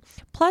manufacturing.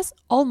 Plus,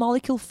 all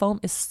Molecule foam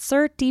is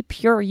Certi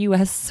Pure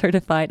US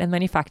certified and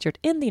manufactured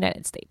in the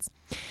United States.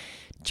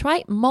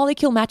 Try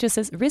Molecule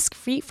mattresses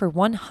risk-free for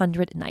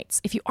 100 nights.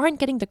 If you aren't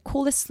getting the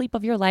coolest sleep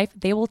of your life,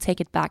 they will take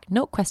it back,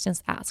 no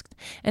questions asked.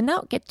 And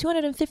now get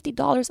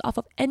 $250 off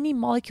of any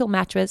Molecule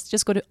mattress.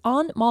 Just go to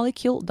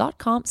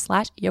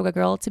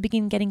onmolecule.com/yogagirl to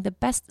begin getting the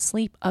best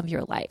sleep of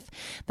your life.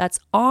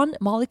 That's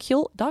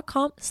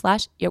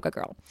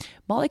onmolecule.com/yogagirl.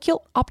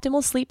 Molecule,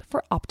 optimal sleep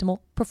for optimal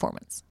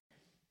performance.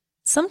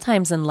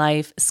 Sometimes in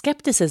life,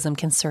 skepticism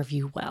can serve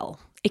you well.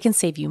 It can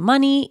save you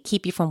money,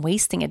 keep you from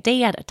wasting a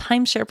day at a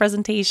timeshare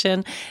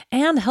presentation,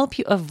 and help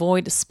you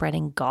avoid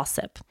spreading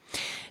gossip.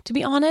 To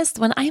be honest,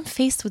 when I'm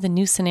faced with a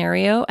new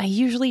scenario, I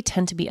usually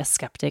tend to be a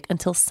skeptic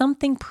until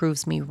something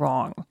proves me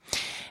wrong.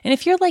 And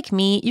if you're like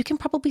me, you can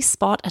probably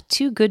spot a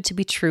too good to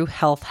be true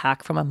health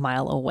hack from a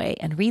mile away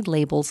and read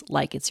labels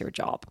like it's your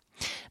job.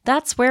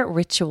 That's where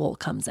Ritual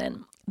comes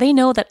in. They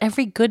know that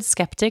every good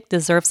skeptic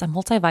deserves a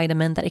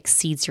multivitamin that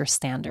exceeds your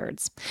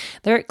standards.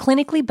 Their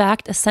clinically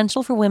backed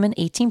Essential for Women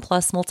 18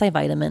 Plus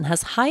multivitamin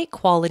has high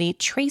quality,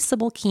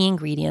 traceable key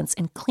ingredients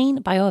in clean,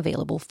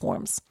 bioavailable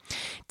forms.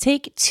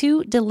 Take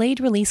 2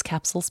 delayed release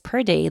capsules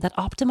per day that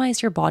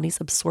optimize your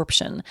body's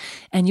absorption,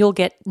 and you'll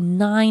get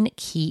 9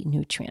 key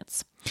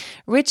nutrients.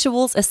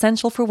 Ritual's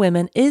Essential for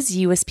Women is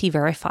USP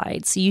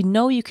verified, so you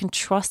know you can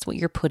trust what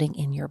you're putting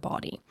in your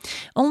body.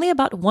 Only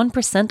about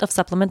 1% of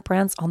supplement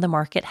brands on the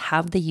market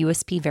have the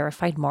USP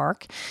verified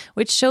mark,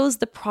 which shows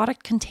the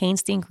product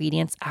contains the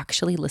ingredients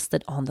actually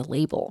listed on the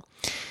label.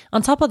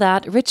 On top of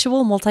that,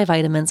 Ritual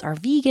multivitamins are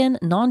vegan,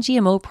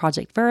 non-GMO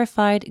project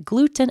verified,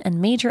 gluten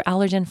and major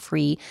allergen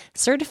free,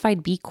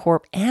 certified B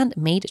Corp, and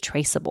made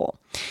traceable.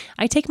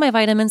 I take my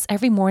vitamins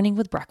every morning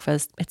with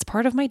breakfast. It's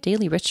part of my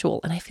daily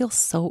ritual, and I feel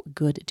so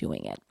good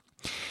doing it.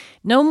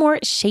 No more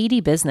shady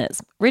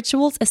business.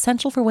 Ritual's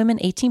Essential for Women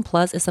 18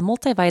 Plus is a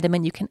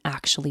multivitamin you can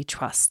actually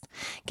trust.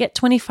 Get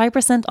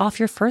 25% off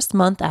your first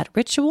month at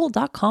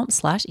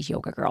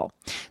ritual.com/yogagirl.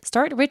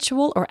 Start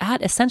Ritual or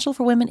add Essential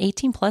for Women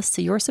 18 Plus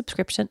to your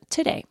subscription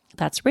today.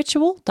 That's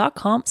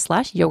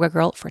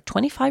ritual.com/yogagirl for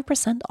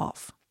 25%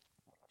 off.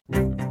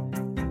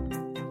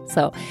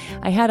 So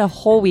I had a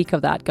whole week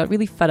of that, got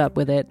really fed up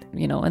with it,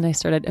 and I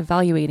started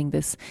evaluating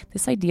this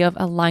idea of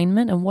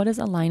alignment and what does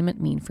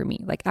alignment mean for me,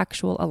 like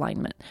actual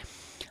alignment.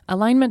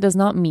 Alignment does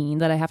not mean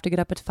that I have to get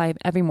up at 5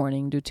 every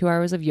morning, do 2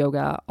 hours of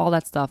yoga, all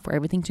that stuff for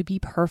everything to be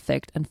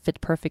perfect and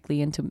fit perfectly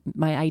into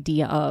my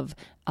idea of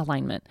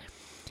alignment.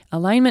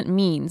 Alignment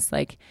means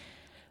like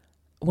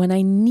when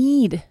I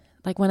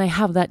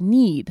have that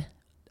need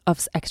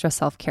of extra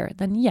self-care,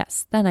 then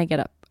yes, then I get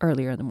up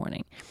earlier in the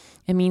morning.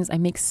 It means I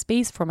make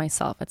space for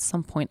myself at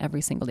some point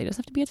every single day. It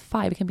doesn't have to be at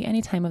 5. It can be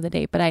any time of the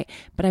day, but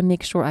I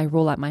make sure I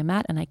roll out my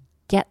mat and I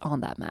get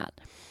on that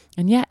mat.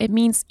 And yeah, it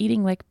means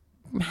eating like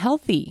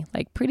healthy,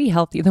 like pretty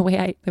healthy, the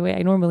way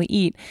I normally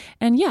eat.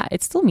 And yeah,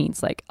 it still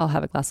means like I'll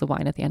have a glass of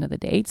wine at the end of the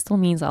day. It still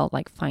means I'll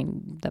like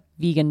find the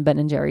vegan Ben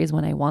and Jerry's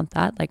when I want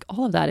that. Like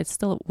all of that, it's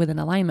still within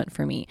alignment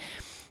for me.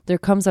 There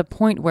comes a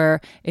point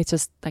where it's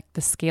just like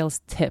the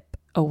scales tip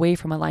away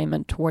from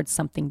alignment towards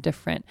something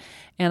different.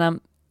 And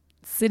I'm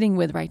sitting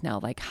with right now,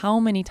 like how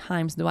many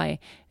times do I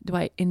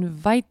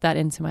invite that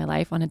into my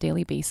life on a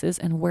daily basis,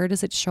 and where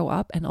does it show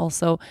up, and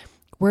also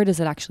where does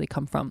it actually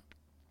come from?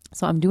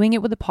 So I'm doing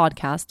it with a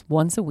podcast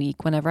once a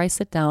week whenever I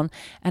sit down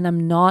and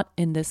I'm not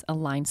in this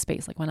aligned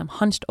space. Like when I'm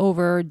hunched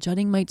over,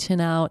 jutting my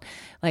chin out,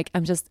 like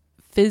I'm just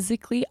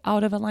physically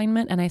out of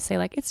alignment, and I say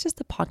like, it's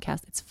just a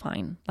podcast. It's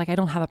fine. Like I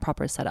don't have a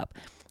proper setup.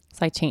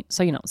 So I change.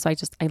 So,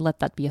 I let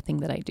that be a thing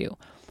that I do.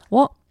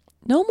 Well,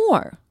 no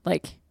more.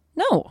 Like,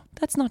 no,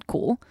 that's not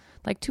cool.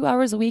 Like 2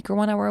 hours a week or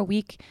 1 hour a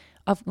week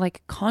of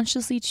like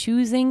consciously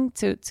choosing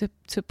to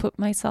put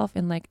myself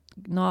in like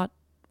not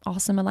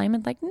awesome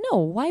alignment. Like, no,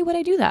 why would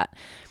I do that?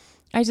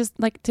 I just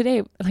like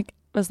today, like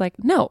was like,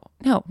 no.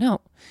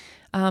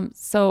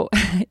 So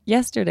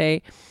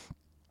yesterday,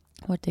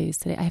 what day is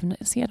today? I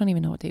don't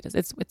even know what date it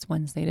is. It's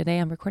Wednesday today.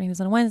 I'm recording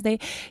this on a Wednesday.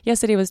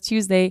 Yesterday was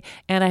Tuesday,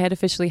 and I had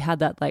officially had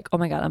that like, oh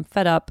my God, I'm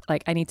fed up.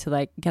 Like I need to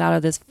like get out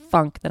of this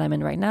funk that I'm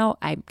in right now.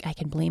 I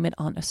can blame it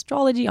on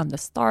astrology, on the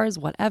stars,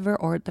 whatever,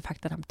 or the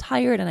fact that I'm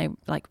tired and I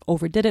like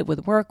overdid it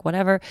with work,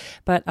 whatever,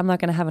 but I'm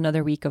not going to have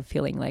another week of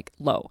feeling like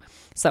low.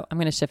 So I'm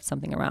going to shift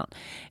something around.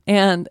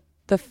 And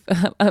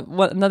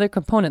another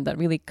component that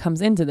really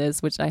comes into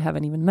this, which I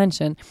haven't even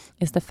mentioned,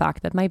 is the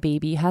fact that my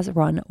baby has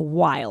run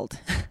wild.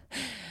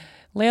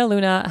 Leia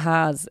Luna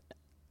has,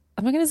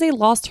 I'm not going to say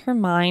lost her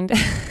mind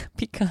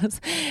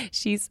because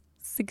she's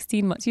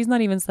 16 months. She's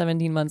not even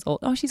 17 months old.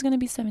 Oh, she's going to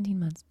be 17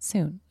 months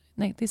soon.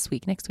 Next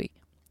week.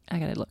 I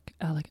got to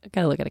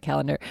look at a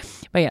calendar.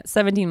 But yeah,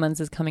 17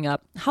 months is coming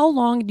up. How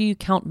long do you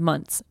count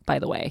months, by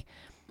the way?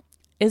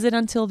 Is it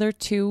until they're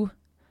 2?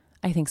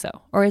 I think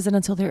so. Or is it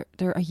until they're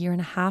a year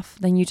and a half?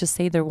 Then you just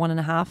say they're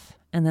 1.5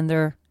 and then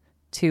they're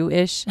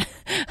 2-ish.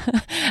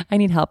 I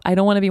need help. I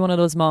don't want to be one of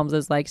those moms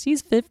that's like,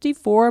 she's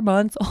 54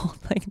 months old.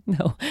 Like,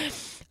 no.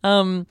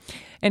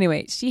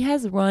 Anyway, she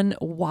has run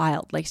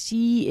wild. Like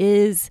she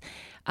is,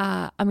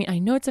 I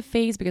know it's a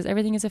phase because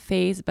everything is a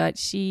phase, but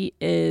she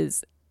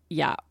is,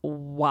 yeah,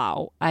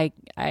 wow.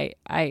 It's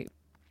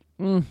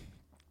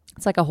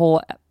like a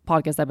whole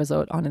podcast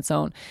episode on its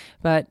own,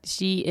 but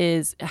she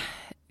is,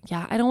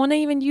 yeah, I don't want to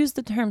even use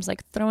the terms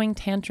like throwing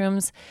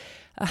tantrums.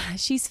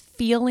 She's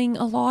feeling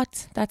a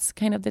lot. That's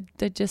kind of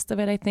the gist of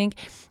it, I think.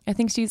 I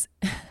think she's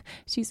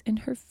in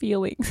her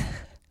feelings.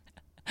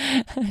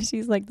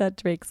 She's like that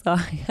Drake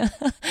song.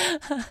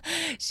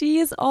 She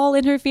is all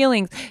in her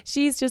feelings.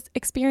 She's just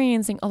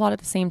experiencing a lot at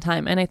the same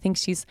time. And I think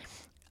she's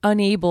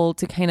unable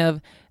to kind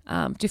of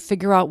to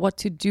figure out what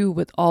to do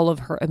with all of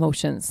her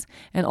emotions.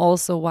 And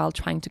also while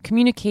trying to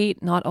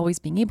communicate, not always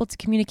being able to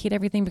communicate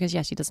everything because,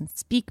 yeah, she doesn't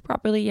speak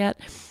properly yet.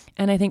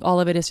 And I think all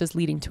of it is just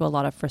leading to a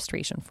lot of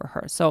frustration for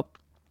her. So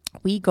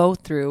we go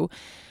through,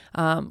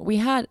 we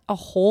had a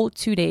whole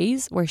 2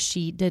 days where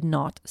she did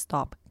not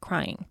stop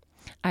crying.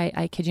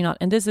 I kid you not.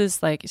 And this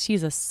is like,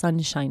 she's a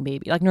sunshine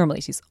baby. Like normally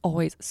she's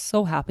always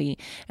so happy.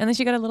 And then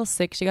she got a little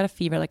sick. She got a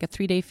fever, like a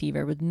 3-day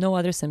fever with no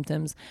other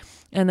symptoms.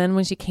 And then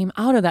when she came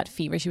out of that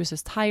fever, she was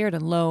just tired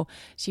and low.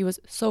 She was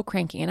so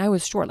cranky. And I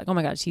was sure like, oh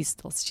my God, she's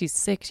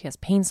sick. She has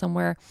pain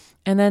somewhere.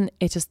 And then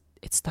it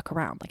stuck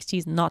around. Like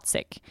she's not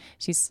sick.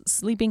 She's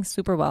sleeping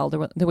super well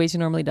the way she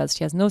normally does.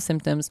 She has no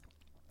symptoms.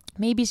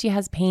 Maybe she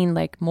has pain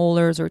like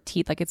molars or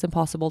teeth. Like it's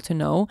impossible to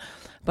know.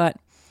 But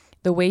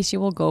the way she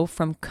will go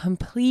from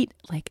complete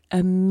like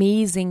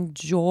amazing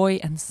joy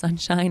and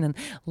sunshine and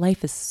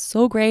life is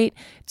so great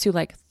to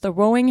like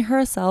throwing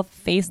herself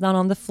face down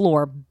on the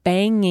floor,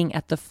 banging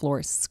at the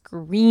floor,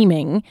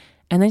 screaming.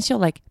 And then she'll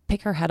like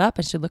pick her head up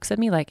and she looks at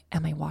me like,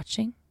 am I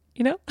watching?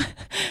 You know,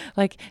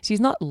 like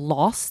she's not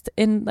lost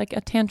in like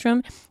a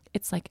tantrum.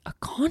 It's like a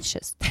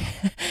conscious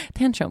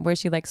tantrum where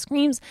she like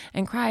screams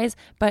and cries,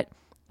 but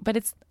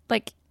it's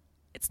like,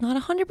 it's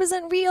not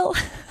 100% real.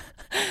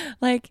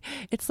 Like,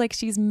 it's like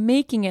she's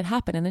making it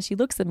happen. And then she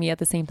looks at me at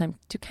the same time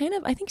to kind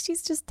of, I think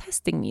she's just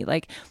testing me,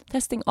 like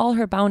testing all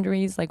her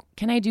boundaries. Like,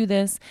 can I do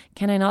this?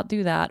 Can I not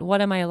do that?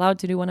 What am I allowed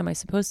to do? What am I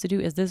supposed to do?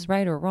 Is this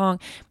right or wrong?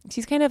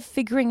 She's kind of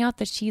figuring out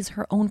that she's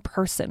her own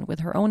person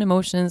with her own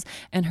emotions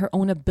and her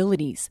own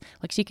abilities.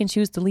 Like she can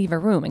choose to leave a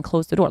room and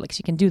close the door. Like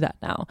she can do that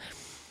now.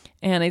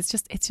 And it's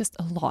just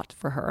a lot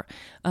for her.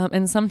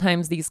 And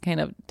sometimes these kind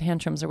of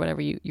tantrums or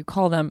whatever you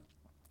call them,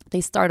 they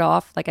start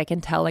off, like I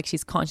can tell, like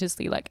she's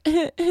consciously like,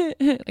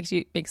 like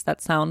she makes that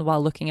sound while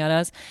looking at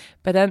us.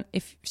 But then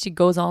if she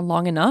goes on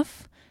long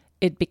enough,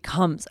 it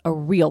becomes a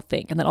real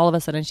thing. And then all of a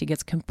sudden she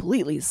gets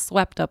completely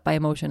swept up by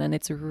emotion and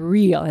it's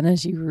real. And then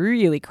she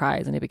really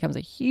cries and it becomes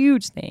a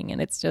huge thing.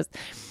 And it's just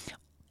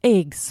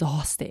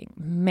exhausting.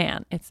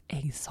 Man, it's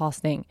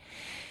exhausting.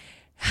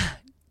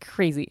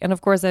 crazy. And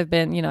of course I've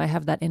been, I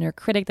have that inner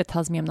critic that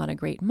tells me I'm not a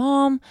great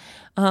mom.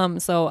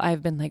 So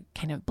I've been like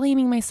kind of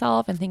blaming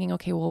myself and thinking,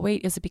 okay, well,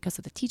 wait, is it because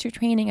of the teacher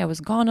training? I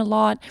was gone a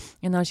lot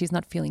and now she's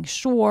not feeling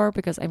sure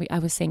because I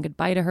was saying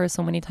goodbye to her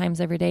so many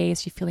times every day.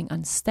 Is she feeling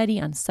unsteady,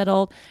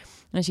 unsettled?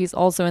 And she's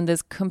also in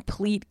this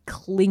complete,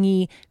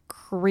 clingy,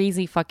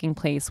 crazy fucking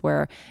place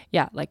where,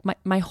 like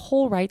my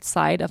whole right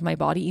side of my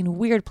body in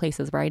weird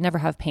places where I never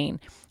have pain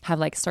have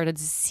like started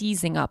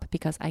seizing up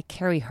because I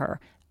carry her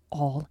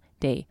all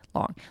day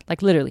long,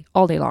 like literally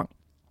all day long.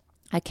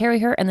 I carry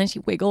her and then she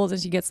wiggles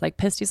and she gets like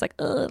pissed. She's like,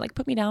 ugh, like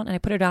put me down. And I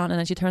put her down and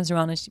then she turns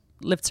around and she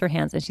lifts her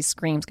hands and she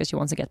screams because she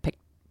wants to get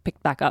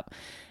picked back up.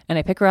 And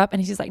I pick her up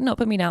and she's like, no,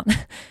 put me down.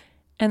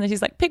 And then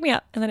she's like, pick me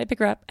up. And then I pick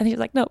her up and she's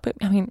like, no,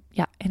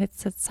 and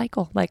it's a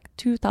cycle like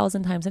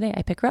 2,000 times a day.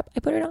 I pick her up, I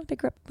put her down,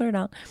 pick her up, put her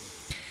down.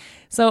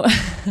 So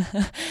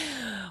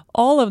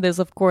all of this,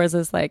 of course,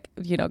 is like,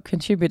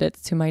 contributed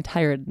to my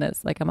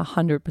tiredness. Like I'm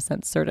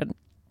 100% certain.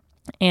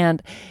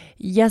 And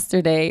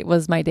yesterday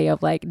was my day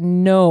of like,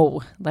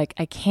 no, like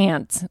I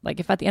can't. Like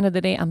if at the end of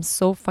the day, I'm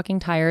so fucking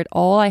tired,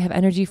 all I have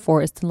energy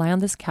for is to lie on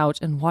this couch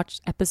and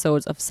watch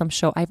episodes of some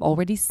show I've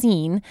already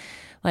seen.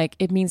 Like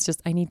it means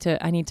just I need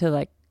to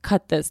like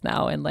cut this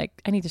now and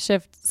like I need to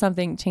shift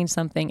something, change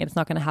something. It's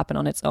not going to happen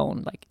on its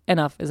own. Like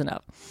enough is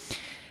enough.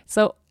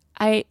 So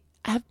I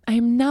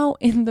am now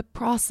in the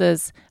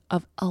process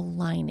of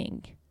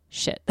aligning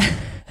shit.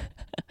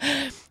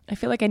 I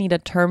feel like I need a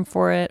term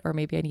for it, or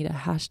maybe I need a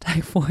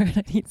hashtag for it.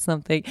 I need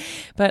something,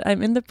 but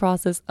I'm in the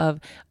process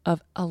of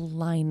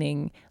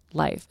aligning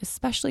life,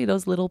 especially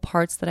those little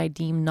parts that I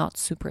deem not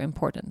super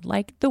important,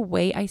 like the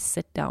way I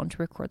sit down to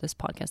record this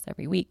podcast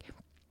every week.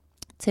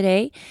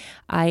 Today,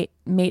 I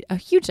made a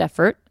huge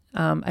effort.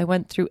 I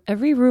went through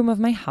every room of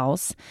my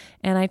house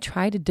and I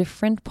tried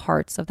different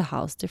parts of the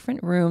house,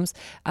 different rooms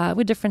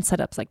with different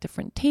setups, like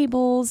different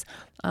tables,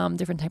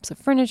 different types of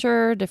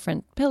furniture,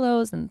 different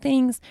pillows and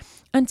things,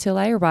 until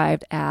I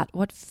arrived at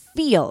what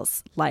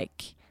feels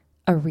like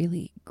a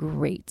really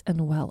great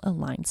and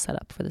well-aligned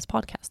setup for this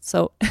podcast.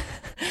 So,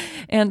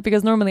 and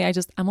because normally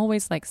I'm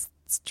always like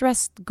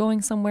stressed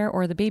going somewhere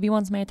or the baby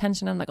wants my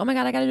attention. I'm like, oh my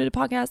God, I got to do the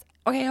podcast.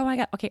 Okay. Oh my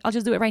God. Okay. I'll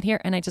just do it right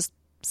here. And I just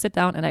sit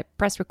down and I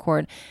press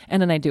record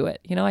and then I do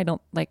it.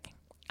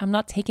 I'm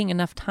not taking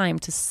enough time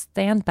to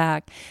stand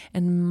back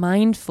and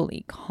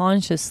mindfully,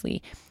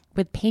 consciously,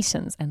 with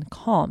patience and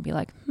calm, be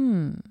like,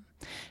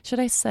 should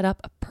I set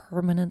up a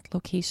permanent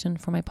location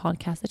for my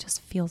podcast that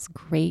just feels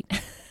great?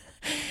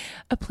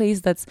 A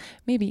place that's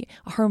maybe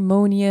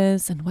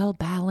harmonious and well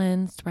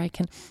balanced, where I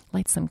can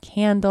light some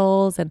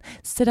candles and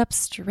sit up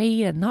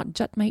straight and not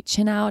jut my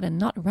chin out and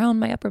not round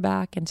my upper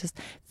back and just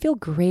feel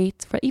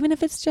great for, even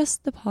if it's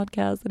just the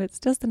podcast and it's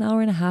just an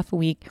hour and a half a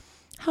week.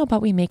 How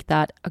about we make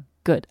that a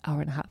good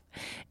hour and a half?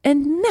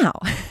 And now,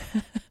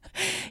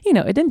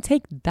 it didn't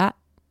take that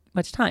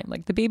much time.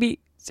 Like the baby,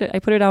 I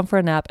put her down for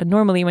a nap, and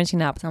normally when she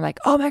naps, I'm like,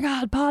 oh my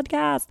God,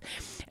 podcast.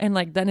 And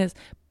like Dennis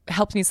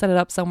helps me set it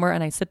up somewhere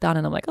and I sit down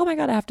and I'm like, oh my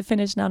God, I have to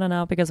finish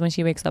now, because when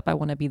she wakes up, I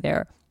want to be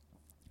there.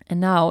 And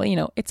now,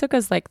 it took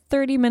us like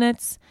 30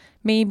 minutes,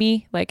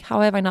 maybe. Like,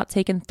 how have I not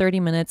taken 30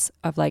 minutes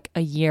of like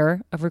a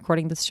year of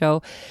recording this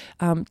show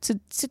to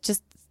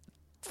just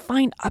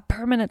find a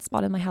permanent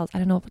spot in my house? I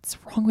don't know what's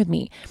wrong with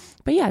me.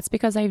 But yeah, it's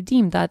because I've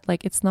deemed that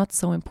like it's not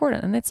so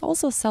important. And it's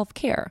also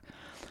self-care.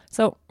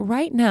 So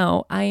right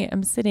now I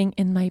am sitting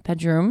in my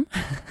bedroom,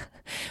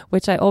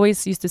 which I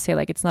always used to say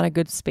like it's not a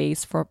good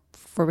space for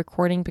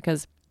recording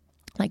because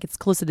like it's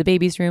close to the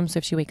baby's room. So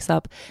if she wakes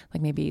up,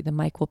 like maybe the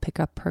mic will pick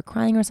up her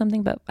crying or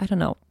something, but I don't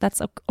know.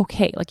 That's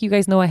okay. Like you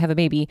guys know I have a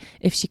baby.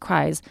 If she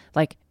cries,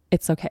 like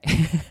it's okay.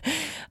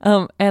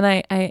 And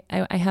I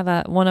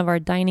have one of our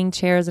dining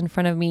chairs in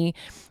front of me.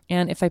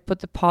 And if I put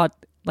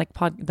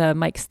the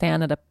mic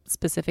stand at a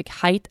specific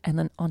height and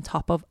then on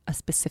top of a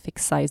specific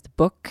sized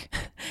book,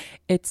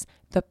 it's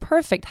the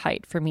perfect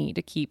height for me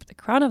to keep the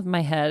crown of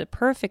my head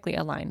perfectly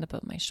aligned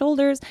above my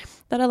shoulders,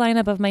 that align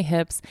above my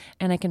hips,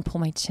 and I can pull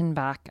my chin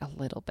back a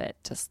little bit,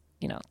 just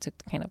to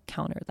kind of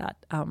counter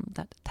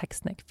that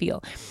text neck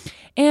feel.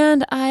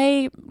 And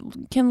I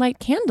can light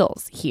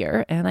candles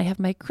here, and I have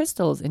my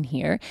crystals in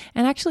here,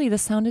 and actually the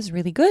sound is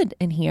really good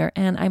in here,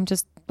 and I'm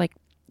just like,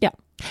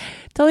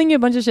 telling you a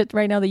bunch of shit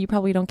right now that you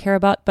probably don't care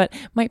about. But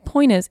my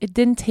point is, it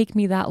didn't take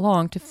me that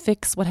long to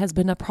fix what has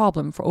been a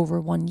problem for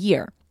over 1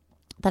 year.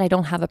 That I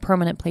don't have a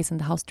permanent place in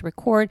the house to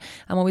record.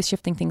 I'm always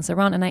shifting things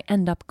around and I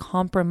end up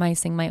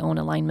compromising my own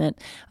alignment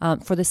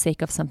for the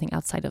sake of something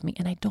outside of me.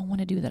 And I don't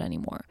want to do that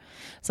anymore.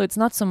 So it's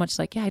not so much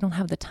like, I don't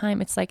have the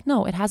time. It's like,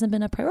 no, it hasn't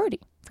been a priority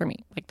for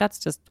me. Like that's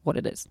just what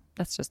it is.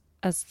 That's just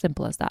as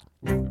simple as that.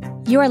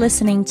 You are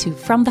listening to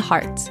From the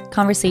Heart,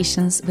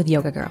 Conversations with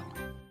Yoga Girl.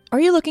 Are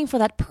you looking for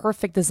that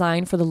perfect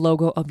design for the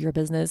logo of your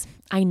business?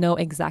 I know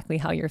exactly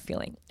how you're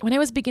feeling. When I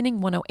was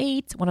beginning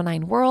 108,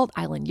 109 World,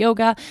 Island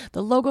Yoga,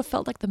 the logo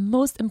felt like the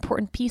most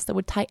important piece that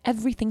would tie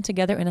everything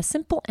together in a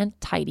simple and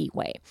tidy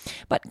way.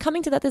 But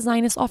coming to that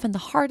design is often the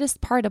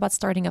hardest part about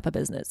starting up a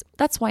business.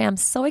 That's why I'm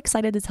so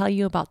excited to tell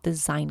you about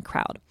Design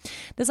Crowd.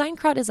 Design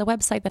Crowd is a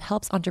website that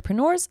helps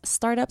entrepreneurs,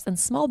 startups, and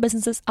small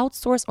businesses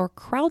outsource or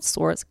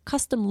crowdsource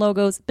custom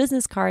logos,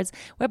 business cards,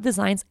 web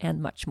designs,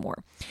 and much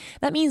more.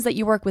 That means that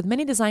you work with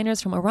many designers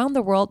from around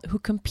the world who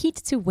compete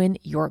to win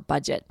your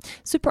budget.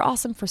 Super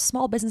awesome for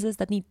small businesses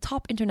that need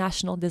top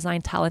international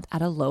design talent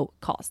at a low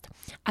cost.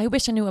 I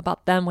wish I knew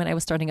about them when I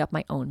was starting up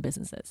my own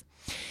businesses.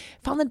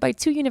 Founded by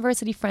 2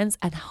 university friends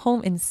at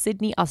home in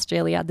Sydney,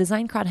 Australia,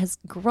 Design Crowd has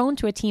grown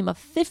to a team of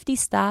 50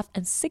 staff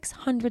and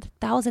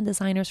 600,000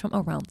 designers from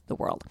around the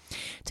world.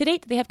 To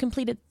date, they have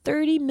completed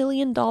 $30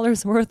 million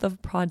worth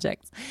of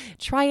projects.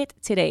 Try it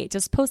today.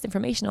 Just post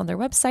information on their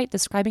website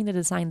describing the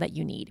design that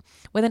you need.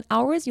 Within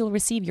hours, you'll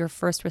receive your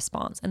first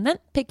response, and then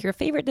pick your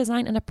favorite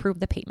design and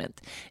approve the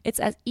payment. It's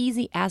as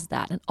easy as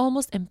that and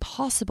almost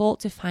impossible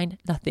to find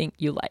nothing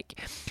you like.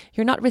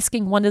 You're not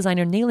risking one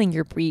designer nailing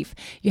your brief.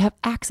 You have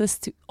access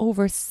to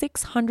over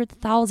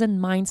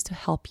 600,000 minds to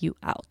help you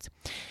out.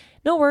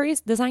 No worries,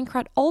 Design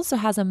Crowd also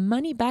has a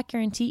money-back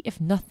guarantee if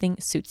nothing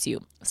suits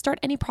you. Start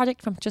any project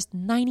from just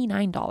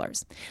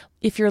 $99.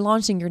 If you're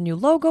launching your new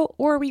logo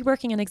or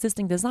reworking an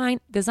existing design,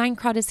 Design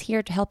Crowd is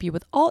here to help you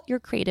with all your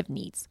creative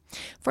needs.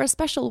 For a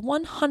special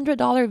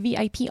 $100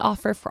 VIP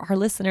offer for our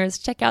listeners,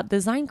 check out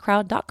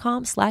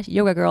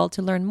designcrowd.com/yogagirl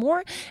to learn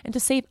more and to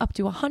save up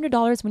to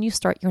 $100 when you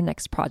start your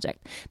next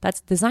project.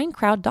 That's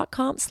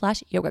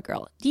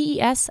designcrowd.com/yogagirl,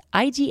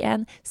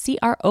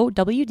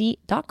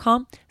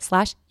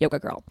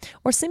 DESIGNCROWD.com/yogagirl,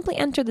 or simply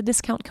enter the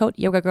discount code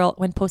YogaGirl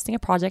when posting a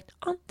project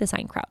on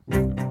Design Crowd.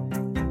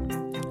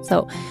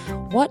 So,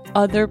 what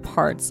other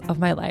parts of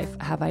my life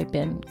have I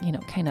been,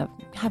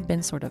 have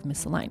been sort of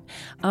misaligned?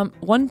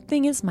 One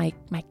thing is my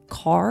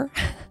car.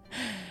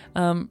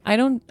 I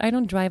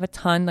don't drive a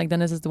ton. Like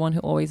Dennis is the one who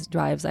always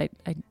drives. I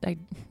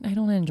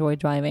don't enjoy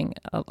driving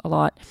a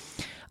lot.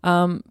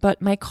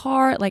 But my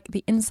car, like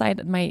the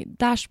inside, my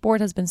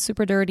dashboard has been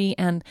super dirty,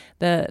 and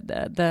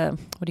the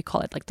what do you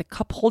call it? Like the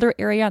cup holder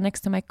area next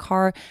to my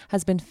car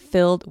has been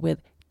filled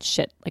with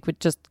shit, like with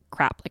just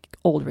crap, like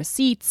old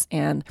receipts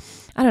and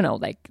I don't know,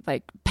 like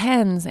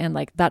pens and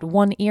like that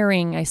one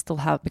earring I still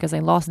have because I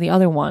lost the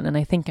other one, and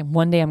I think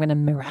one day I'm going to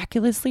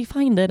miraculously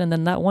find it, and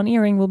then that one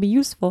earring will be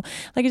useful.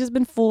 Like it's just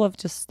been full of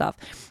just stuff.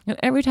 And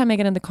every time I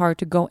get in the car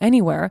to go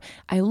anywhere,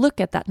 I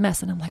look at that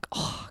mess and I'm like,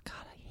 oh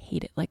God, I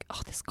hate it. Like,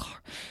 oh, this car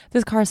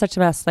is such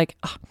a mess. Like,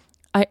 oh,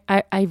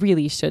 I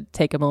really should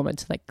take a moment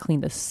to like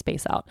clean this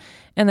space out.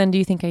 And then do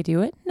you think I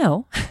do it?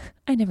 No,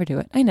 I never do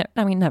it.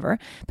 Never,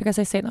 because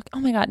I say, look,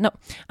 oh my God, no,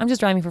 I'm just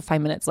driving for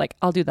 5 minutes. Like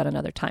I'll do that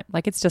another time.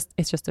 Like it's just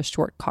a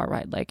short car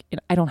ride. Like,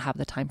 I don't have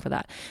the time for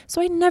that.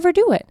 So I never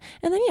do it.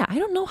 And then, I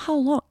don't know how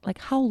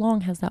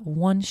long has that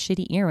one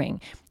shitty earring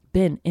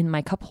been in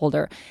my cup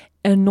holder,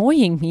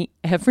 annoying me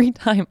every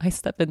time I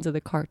step into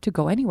the car to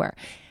go anywhere.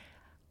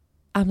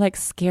 I'm like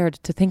scared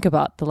to think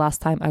about the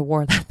last time I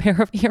wore that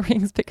pair of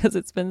earrings because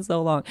it's been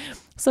so long.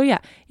 So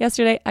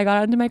yesterday I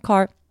got into my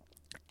car.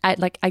 I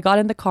got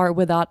in the car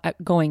without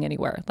going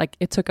anywhere. Like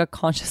it took a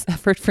conscious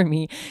effort for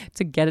me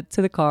to get it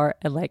to the car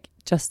and like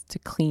just to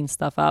clean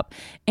stuff up.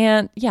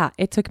 And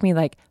it took me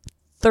like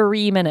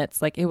 3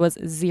 minutes. Like it was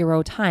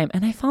 0 time,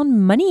 and I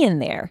found money in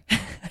there.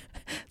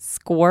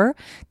 Score,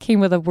 came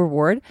with a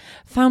reward,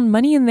 found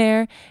money in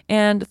there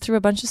and threw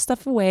a bunch of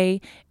stuff away,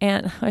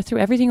 and I threw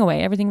everything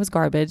away. Everything was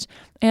garbage.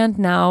 And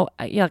now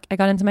I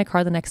got into my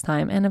car the next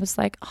time and I was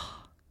like,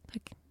 oh,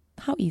 like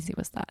how easy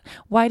was that?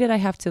 Why did I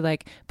have to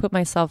like put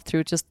myself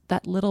through just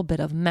that little bit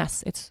of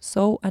mess? It's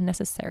so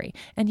unnecessary.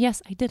 And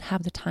yes, I did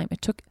have the time.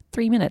 It took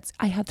 3 minutes.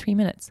 I had 3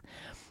 minutes.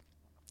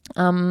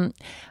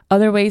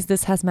 Other ways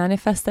this has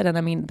manifested, and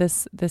I mean,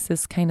 this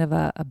is kind of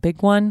a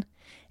big one.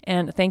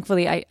 And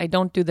thankfully, I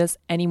don't do this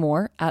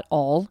anymore at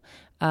all.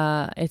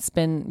 It's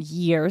been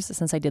years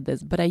since I did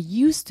this, but I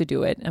used to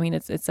do it. I mean,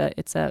 it's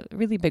a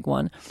really big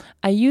one.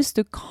 I used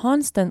to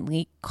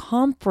constantly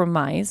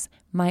compromise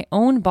my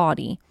own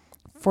body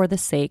for the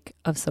sake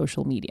of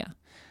social media.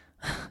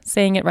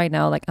 Saying it right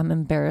now, like I'm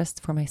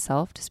embarrassed for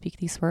myself to speak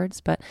these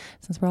words, but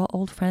since we're all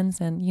old friends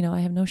and,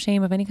 I have no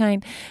shame of any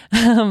kind,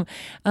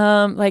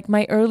 like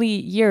my early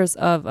years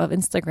of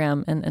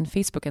Instagram and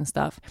Facebook and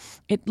stuff,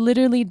 it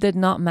literally did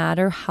not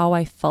matter how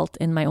I felt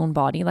in my own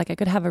body. Like I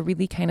could have a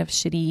really kind of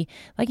shitty,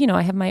 like,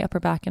 I have my upper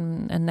back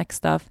and neck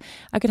stuff.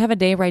 I could have a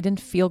day where I didn't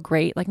feel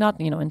great, like not,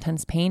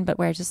 intense pain, but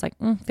where I was just like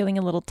feeling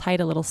a little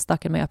tight, a little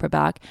stuck in my upper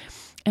back.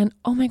 And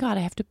oh my God,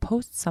 I have to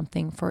post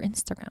something for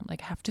Instagram.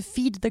 Like I have to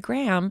feed the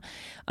gram.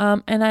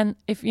 And then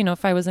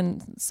if I was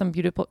in some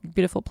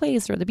beautiful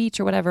place or the beach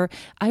or whatever,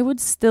 I would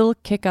still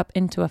kick up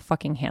into a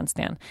fucking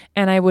handstand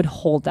and I would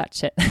hold that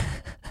shit.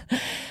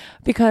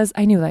 because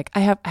I knew like I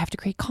have to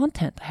create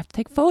content. I have to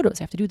take photos.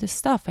 I have to do this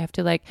stuff. I have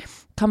to like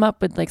come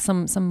up with like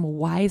some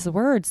wise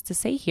words to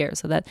say here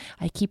so that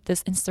I keep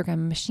this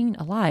Instagram machine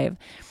alive.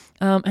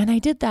 And I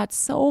did that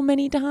so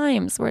many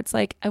times where it's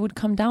like I would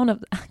come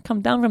down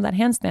from that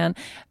handstand,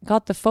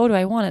 got the photo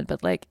I wanted,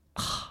 but like,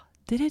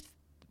 did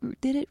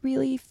it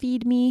really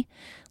feed me?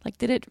 Like,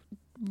 did it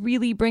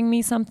really bring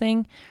me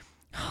something?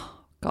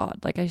 God,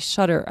 like I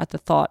shudder at the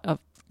thought of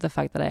the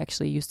fact that I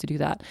actually used to do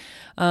that.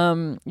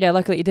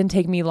 Luckily it didn't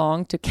take me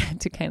long to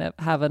kind of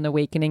have an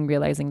awakening,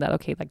 realizing that,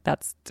 okay, like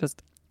that's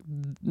just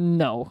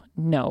no,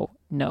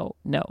 no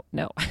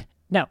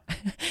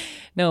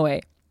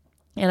way.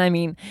 And I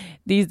mean,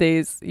 these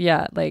days,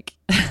 yeah, like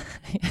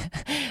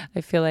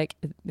I feel like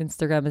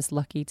Instagram is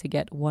lucky to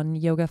get one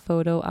yoga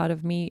photo out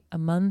of me a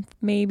month,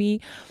 maybe.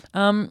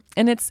 And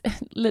it's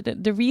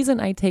the reason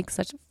I take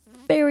such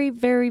very,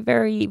 very,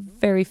 very,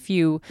 very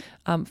few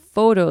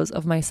photos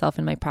of myself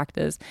in my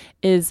practice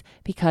is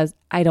because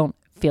I don't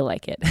feel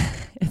like it.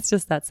 It's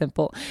just that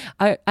simple.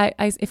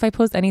 If I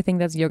post anything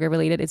that's yoga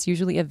related, it's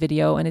usually a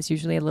video and it's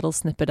usually a little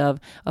snippet of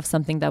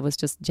something that was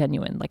just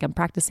genuine. Like I'm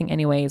practicing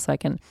anyway, so I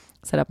can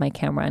set up my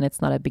camera and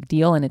it's not a big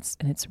deal and it's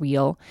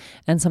real.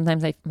 And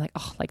sometimes I'm like,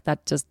 oh, like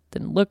that just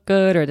didn't look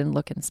good or didn't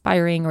look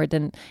inspiring or it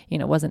didn't,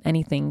 wasn't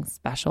anything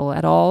special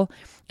at all.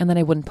 And then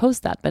I wouldn't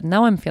post that. But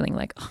now I'm feeling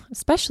like,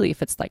 especially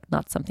if it's like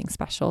not something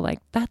special, like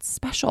that's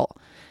special.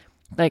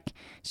 Like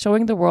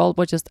showing the world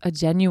what just a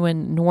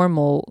genuine,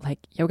 normal, like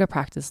yoga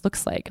practice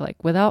looks like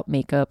without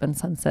makeup and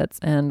sunsets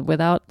and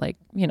without like,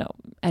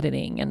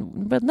 editing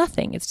and with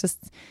nothing. It's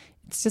just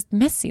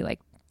messy. Like,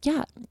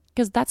 yeah,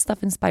 because that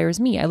stuff inspires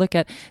me. I look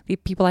at the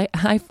people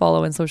I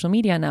follow in social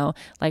media now,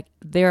 like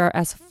they're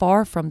as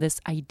far from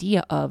this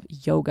idea of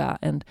yoga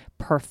and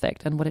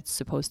perfect and what it's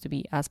supposed to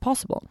be as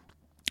possible.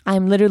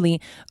 I'm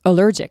literally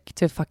allergic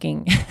to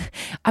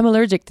I'm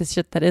allergic to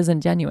shit that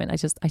isn't genuine.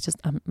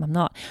 I'm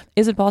not.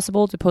 Is it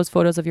possible to post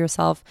photos of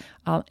yourself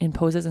in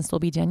poses and still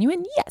be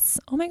genuine? Yes.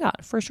 Oh my God,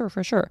 for sure.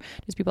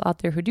 There's people out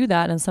there who do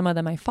that and some of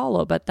them I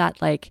follow, but that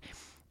like,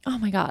 oh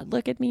my God,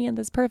 look at me in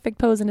this perfect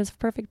pose in this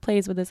perfect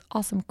place with this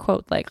awesome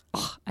quote. Like,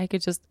 I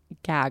could just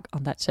gag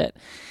on that shit.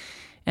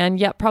 And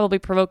yeah, probably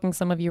provoking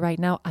some of you right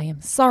now. I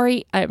am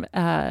sorry. I'm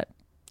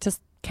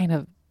just kind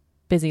of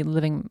busy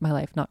living my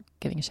life, not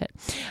giving a shit.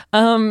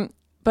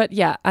 But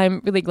yeah,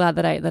 I'm really glad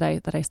that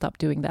I stopped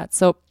doing that.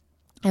 So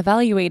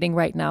evaluating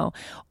right now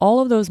all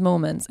of those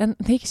moments, and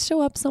they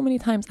show up so many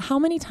times. How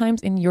many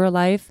times in your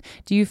life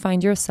do you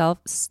find yourself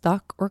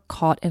stuck or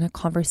caught in a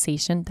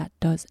conversation that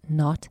does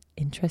not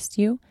interest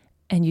you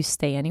and you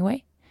stay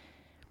anyway?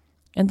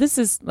 And this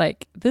is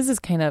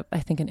kind of, I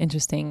think, an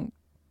interesting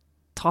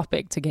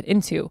topic to get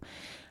into.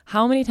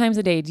 How many times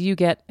a day do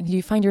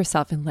you find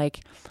yourself in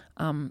like,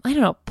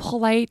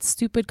 polite,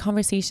 stupid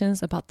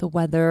conversations about the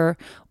weather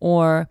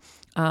or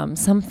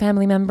some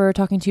family member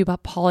talking to you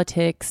about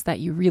politics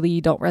that you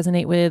really don't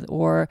resonate with,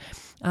 or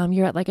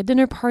you're at like a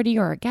dinner party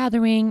or a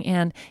gathering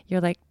and you're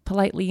like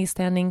politely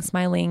standing,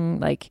 smiling,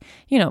 like,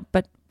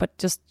 but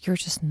you're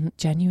just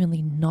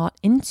genuinely not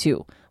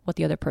into what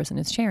the other person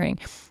is sharing.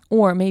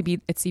 Or maybe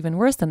it's even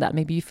worse than that.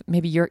 Maybe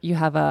you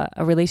have a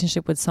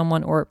relationship with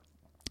someone or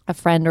a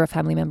friend or a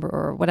family member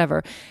or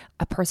whatever,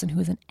 a person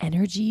who is an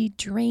energy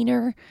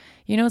drainer,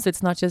 so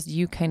it's not just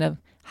you kind of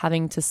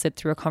having to sit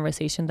through a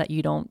conversation that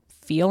you don't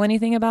feel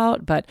anything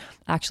about, but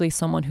actually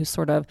someone who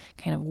sort of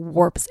kind of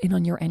warps in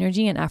on your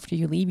energy. And after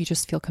you leave, you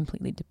just feel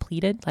completely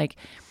depleted. Like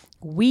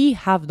we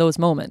have those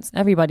moments.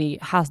 Everybody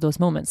has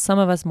those moments. Some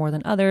of us more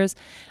than others.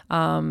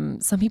 Some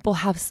people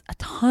have a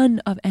ton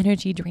of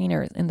energy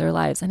drainers in their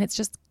lives and it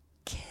just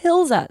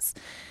kills us.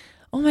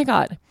 Oh my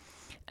God.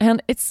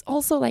 And it's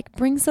also like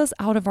brings us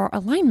out of our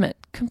alignment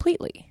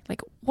completely.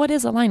 Like what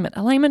is alignment?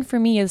 Alignment for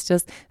me is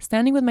just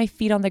standing with my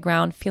feet on the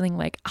ground, feeling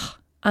like,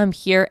 I'm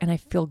here and I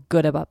feel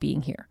good about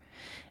being here.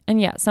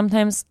 And yeah,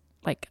 sometimes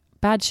like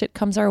bad shit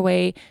comes our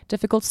way,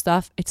 difficult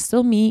stuff. It's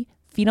still me,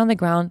 feet on the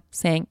ground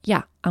saying,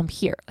 yeah, I'm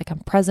here. Like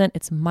I'm present.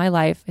 It's my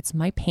life. It's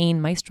my pain,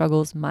 my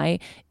struggles, my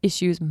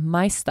issues,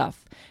 my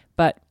stuff.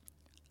 But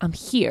I'm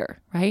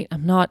here, right?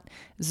 I'm not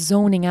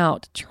zoning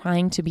out,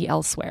 trying to be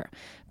elsewhere.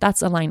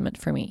 That's alignment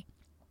for me.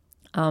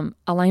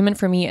 Alignment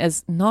for me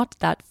is not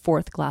that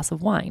fourth glass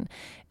of wine.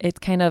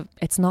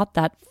 It's not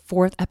that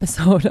fourth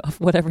episode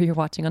of whatever you're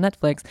watching on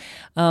Netflix.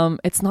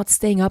 It's not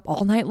staying up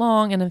all night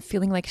long and then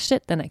feeling like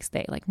shit the next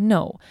day. Like,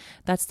 no,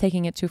 that's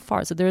taking it too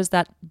far. So there's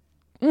that,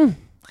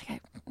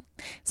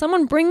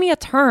 someone bring me a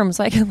term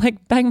so I can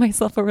like bang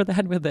myself over the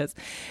head with this.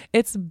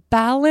 It's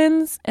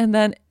balance and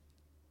then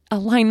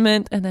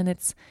alignment and then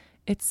it's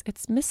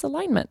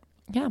misalignment.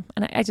 Yeah.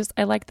 And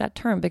I like that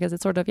term because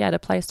it's sort of, it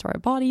applies to our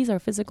bodies, our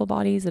physical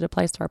bodies. It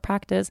applies to our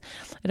practice.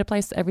 It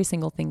applies to every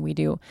single thing we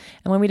do.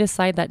 And when we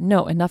decide that,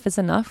 no, enough is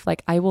enough,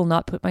 like I will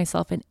not put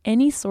myself in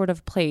any sort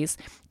of place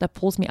that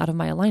pulls me out of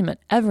my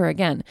alignment ever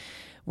again,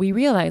 we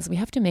realize we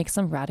have to make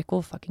some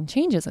radical fucking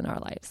changes in our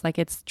lives. Like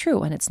it's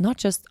true. And it's not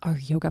just our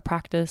yoga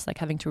practice, like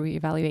having to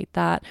reevaluate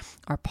that.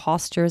 Our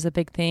posture is a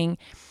big thing.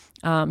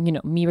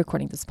 Me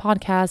recording this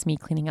podcast, me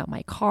cleaning out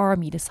my car,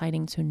 me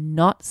deciding to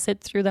not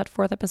sit through that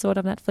 4th episode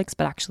of Netflix,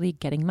 but actually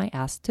getting my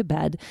ass to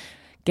bed,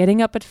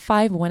 getting up at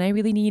 5 when I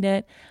really need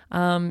it.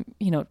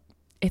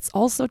 It's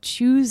also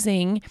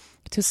choosing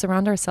to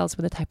surround ourselves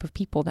with the type of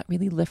people that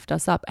really lift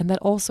us up and that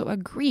also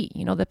agree,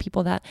 the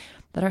people that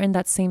are in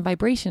that same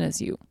vibration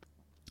as you.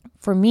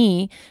 For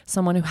me,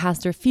 someone who has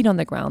their feet on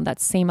the ground,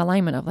 that same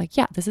alignment of like,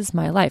 yeah, this is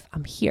my life.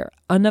 I'm here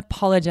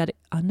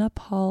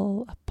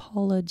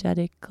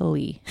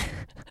unapologetically.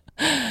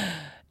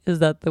 Is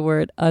that the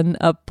word?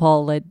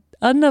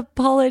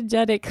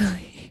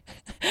 Unapologetically.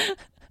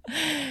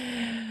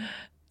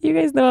 You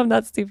guys know I'm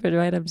not stupid,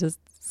 right? I'm just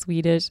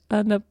Swedish.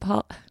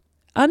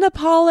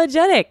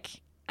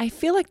 Unapologetic. I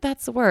feel like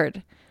that's the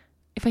word.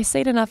 If I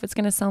say it enough, it's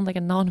going to sound like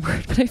a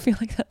non-word, but I feel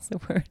like that's the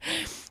word.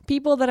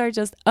 People that are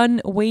just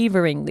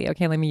unwaveringly,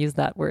 okay, let me use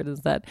that word, is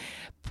that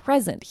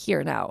present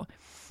here now.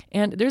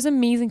 And there's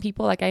amazing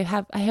people. Like I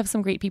have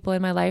some great people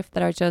in my life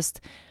that are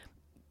just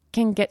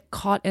can get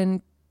caught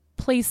in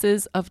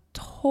places of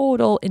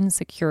total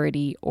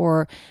insecurity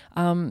or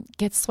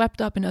get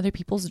swept up in other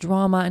people's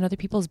drama and other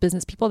people's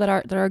business. People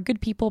that are good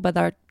people, but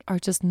that are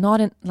just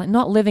not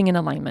living in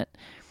alignment.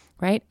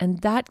 Right? And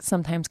that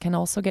sometimes can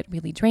also get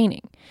really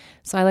draining.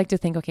 So I like to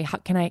think, okay, how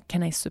can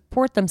I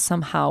support them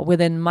somehow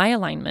within my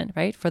alignment,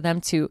 right? For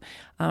them to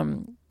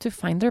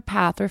find their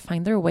path or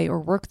find their way or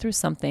work through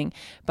something.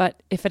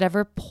 But if it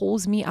ever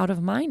pulls me out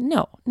of mine,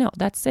 no,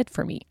 that's it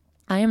for me.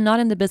 I am not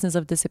in the business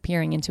of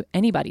disappearing into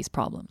anybody's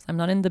problems. I'm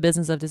not in the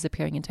business of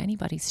disappearing into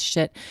anybody's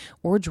shit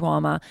or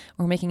drama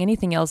or making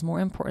anything else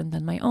more important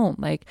than my own.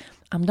 Like,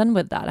 I'm done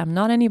with that. I'm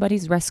not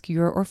anybody's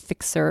rescuer or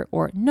fixer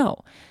or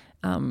no.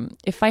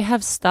 If I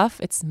have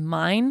stuff, it's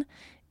mine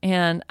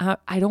and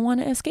I don't want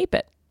to escape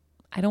it.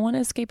 I don't want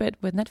to escape it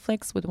with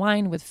Netflix, with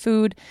wine, with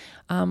food,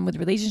 with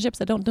relationships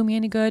that don't do me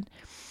any good.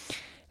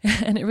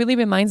 And it really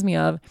reminds me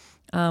of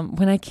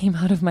when I came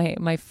out of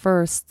my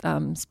first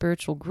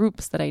spiritual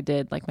groups that I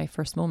did, like my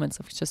first moments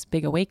of just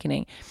big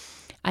awakening.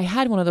 I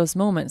had one of those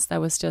moments that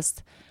was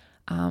just,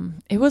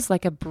 it was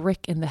like a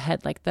brick in the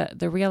head, like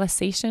the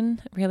realization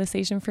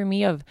for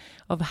me of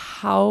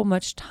how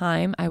much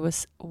time I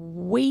was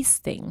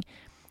wasting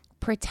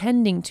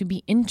pretending to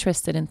be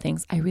interested in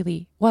things I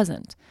really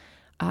wasn't.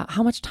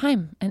 How much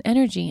time and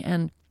energy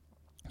and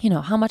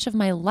how much of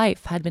my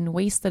life had been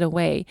wasted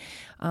away,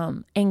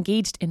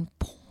 engaged in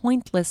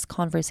pointless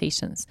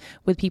conversations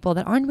with people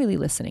that aren't really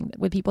listening,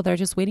 with people that are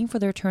just waiting for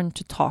their turn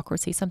to talk or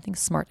say something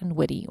smart and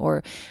witty,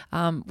 or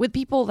with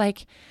people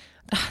like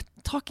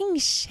talking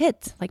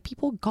shit, like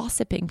people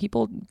gossiping,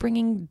 people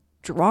bringing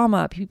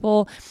drama,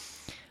 people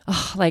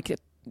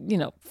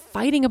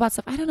fighting about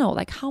stuff. I don't know,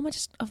 like how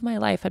much of my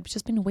life had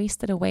just been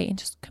wasted away in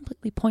just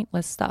completely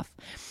pointless stuff.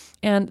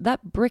 And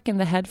that brick in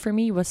the head for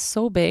me was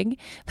so big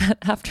that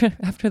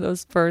after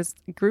those first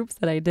groups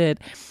that I did,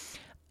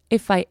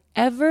 if I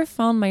ever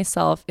found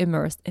myself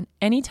immersed in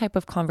any type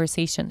of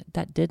conversation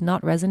that did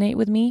not resonate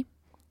with me,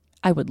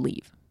 I would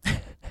leave.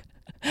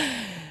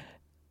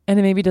 And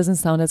it maybe doesn't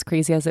sound as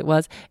crazy as it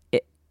was.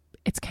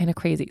 It's kind of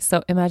crazy.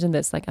 So imagine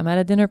this, like I'm at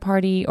a dinner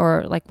party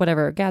or like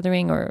whatever,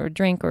 gathering or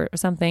drink or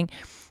something.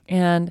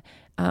 And,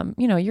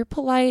 you're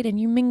polite and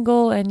you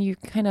mingle and you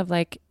kind of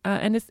like,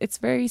 and it's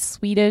very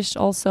Swedish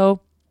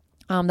also,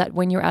 that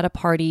when you're at a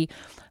party,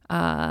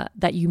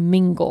 that you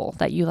mingle,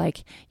 that you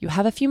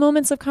have a few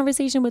moments of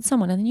conversation with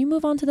someone and then you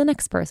move on to the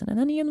next person and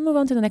then you move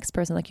on to the next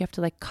person. Like you have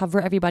to like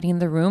cover everybody in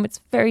the room.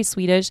 It's very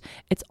Swedish.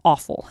 It's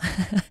awful.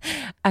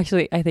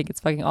 Actually, I think it's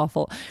fucking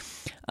awful.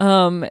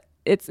 I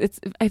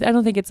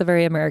don't think it's a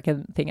very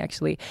American thing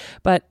actually,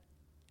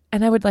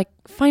 and I would like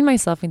find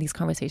myself in these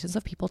conversations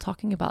of people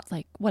talking about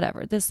like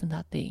whatever, this and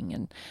that thing.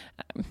 And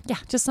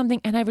just something.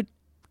 And I would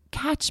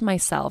catch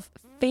myself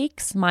fake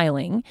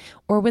smiling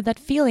or with that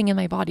feeling in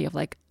my body of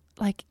like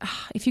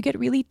if you get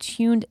really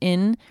tuned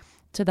in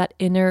to that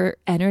inner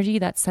energy,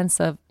 that sense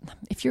of,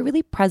 if you're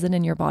really present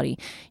in your body,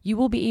 you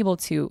will be able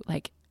to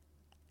like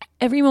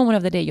every moment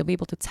of the day, you'll be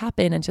able to tap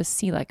in and just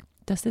see like,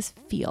 does this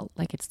feel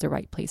like it's the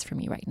right place for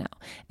me right now?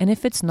 And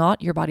if it's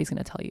not, your body's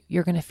going to tell you.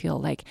 You're going to feel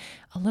like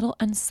a little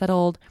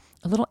unsettled,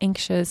 a little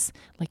anxious,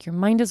 like your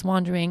mind is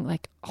wandering,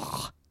 like,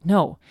 oh,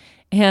 no.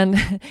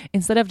 And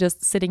instead of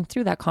just sitting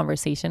through that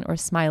conversation or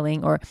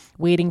smiling or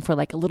waiting for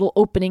like a little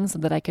opening so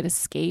that I could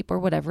escape or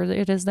whatever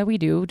it is that we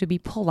do to be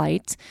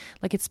polite,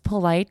 like it's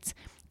polite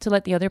to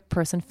let the other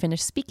person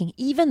finish speaking,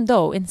 even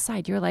though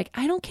inside you're like,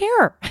 I don't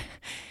care.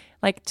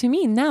 Like to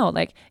me now,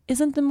 like,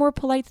 isn't the more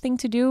polite thing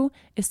to do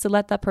is to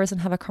let that person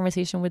have a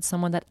conversation with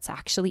someone that's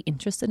actually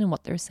interested in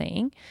what they're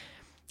saying?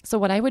 So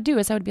what I would do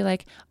is I would be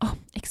like, oh,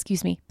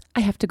 excuse me, I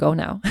have to go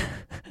now.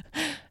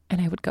 And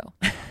I would go.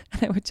 And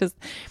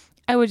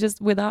I would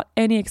just without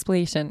any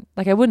explanation,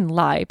 like I wouldn't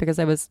lie because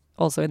I was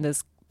also in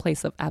this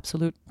place of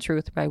absolute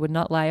truth where I would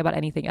not lie about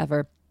anything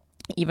ever,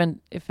 even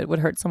if it would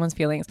hurt someone's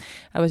feelings.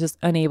 I was just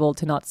unable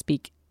to not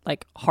speak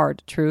like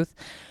hard truth.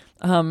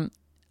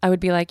 I would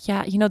be like,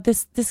 yeah,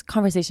 this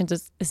conversation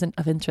just isn't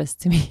of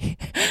interest to me.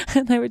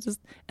 and I would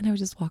just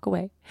walk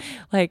away.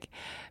 Like,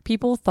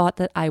 people thought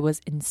that I was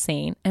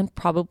insane and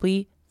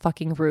probably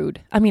fucking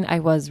rude. I mean, I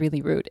was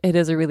really rude. It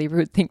is a really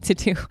rude thing to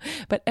do.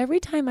 But every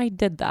time I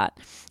did that,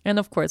 and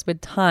of course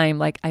with time,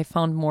 like, I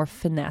found more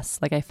finesse,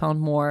 like I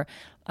found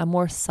a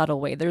more subtle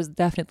way. There's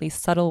definitely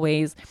subtle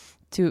ways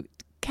to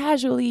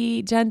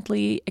casually,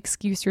 gently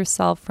excuse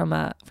yourself from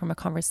a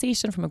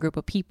conversation, from a group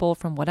of people,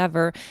 from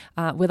whatever,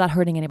 without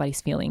hurting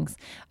anybody's feelings,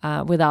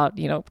 without,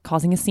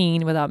 causing a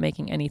scene, without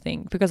making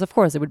anything. Because of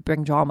course it would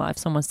bring drama if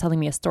someone's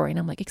telling me a story and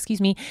I'm like, excuse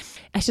me,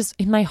 it's just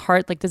in my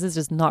heart, like, this is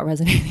just not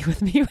resonating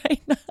with me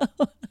right now.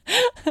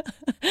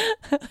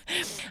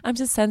 I'm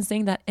just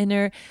sensing that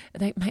my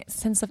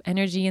sense of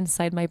energy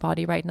inside my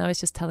body right now is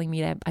just telling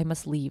me that I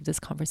must leave this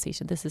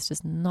conversation. This is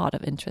just not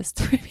of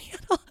interest for me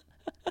at all.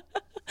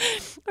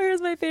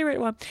 Where's my favorite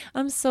one?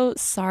 I'm so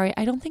sorry.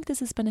 I don't think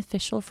this is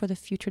beneficial for the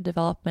future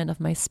development of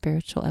my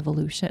spiritual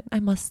evolution.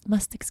 I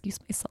must excuse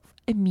myself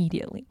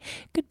immediately.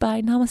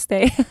 Goodbye.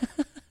 Namaste.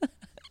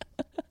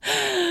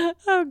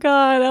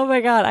 Oh my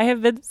God. I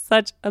have been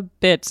such a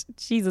bitch.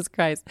 Jesus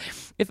Christ.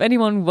 If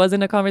anyone was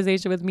in a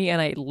conversation with me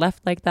and I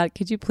left like that,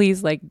 could you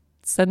please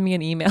send me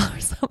an email or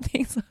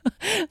something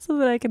so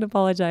that I can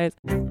apologize?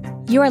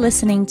 You are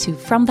listening to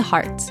From the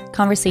Heart,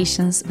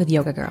 Conversations with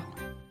Yoga Girl.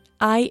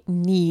 I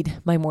need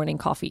my morning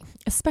coffee,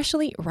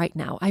 especially right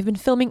now. I've been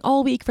filming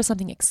all week for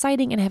something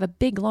exciting and I have a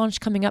big launch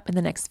coming up in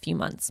the next few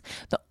months.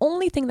 The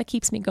only thing that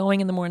keeps me going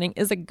in the morning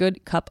is a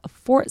good cup of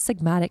Four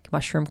Sigmatic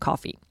mushroom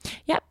coffee.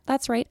 Yep,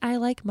 that's right. I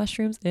like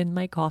mushrooms in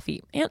my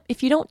coffee. And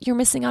if you don't, you're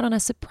missing out on a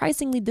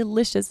surprisingly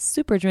delicious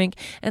super drink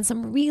and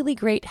some really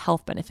great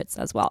health benefits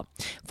as well.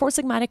 Four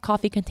Sigmatic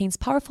coffee contains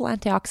powerful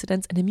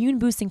antioxidants and immune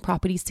boosting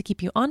properties to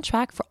keep you on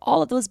track for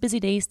all of those busy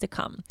days to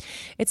come.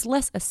 It's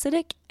less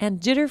acidic and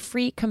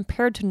jitter-free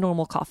compared to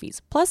normal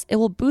coffees. Plus, it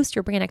will boost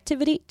your brain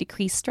activity,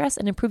 decrease stress,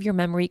 and improve your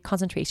memory,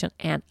 concentration,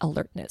 and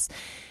alertness.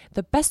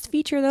 The best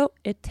feature, though,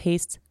 it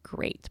tastes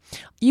great.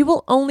 You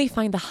will only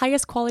find the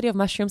highest quality of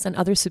mushrooms and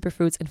other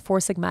superfoods in Four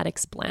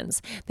Sigmatic's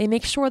blends. They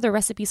make sure their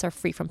recipes are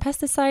free from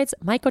pesticides,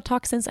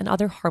 mycotoxins, and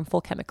other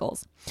harmful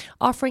chemicals.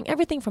 Offering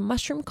everything from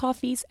mushroom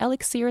coffees,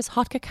 elixirs,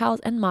 hot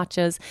cacaos, and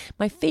matchas,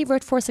 my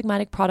favorite Four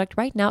Sigmatic product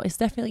right now is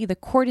definitely the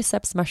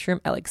Cordyceps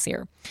mushroom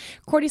elixir.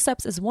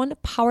 Cordyceps is one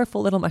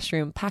powerful little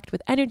mushroom packed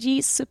with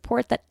energy,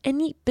 support that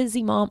any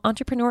busy mom,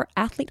 entrepreneur,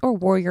 athlete, or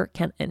warrior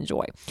can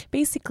enjoy.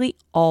 Basically,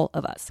 all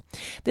of us.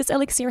 This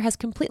elixir has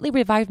completely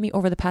revived me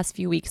over the past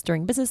few weeks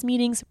during business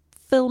meetings,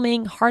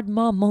 filming, hard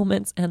mom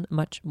moments, and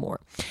much more.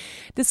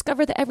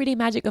 Discover the everyday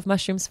magic of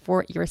mushrooms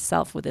for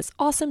yourself with this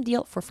awesome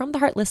deal for From the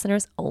Heart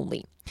listeners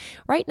only.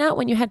 Right now,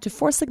 when you head to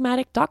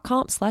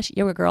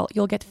foursigmatic.com/yogagirl,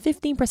 you'll get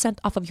 15%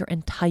 off of your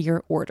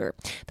entire order.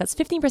 That's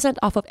 15%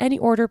 off of any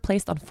order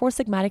placed on Four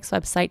Sigmatic's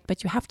website,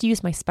 but you have to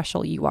use my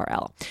special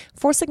URL,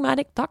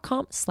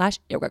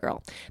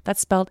 foursigmatic.com/yogagirl. That's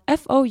spelled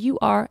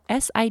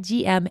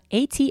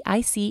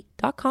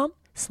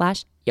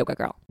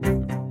foursigmatic.com/yogagirl.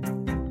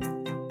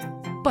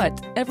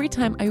 But every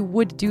time I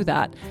would do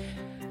that,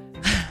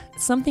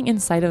 something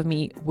inside of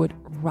me would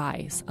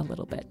rise a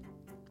little bit.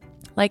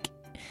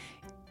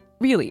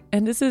 Really,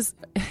 and it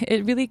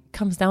really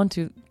comes down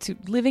to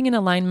living in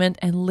alignment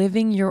and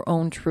living your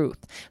own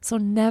truth. So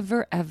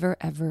never, ever,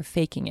 ever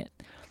faking it.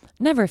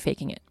 Never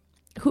faking it.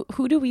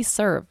 Who do we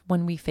serve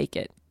when we fake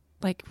it?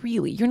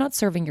 Really, you're not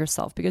serving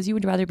yourself because you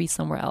would rather be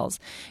somewhere else.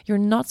 You're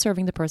not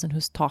serving the person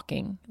who's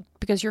talking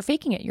because you're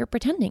faking it. You're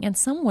pretending. And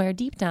somewhere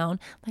deep down,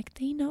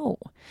 they know.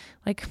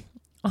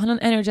 On an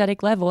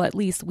energetic level, at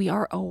least, we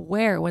are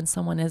aware when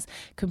someone is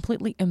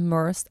completely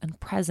immersed and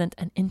present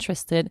and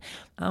interested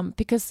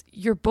because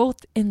you're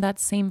both in that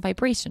same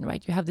vibration,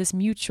 right? You have this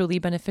mutually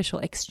beneficial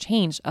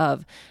exchange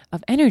of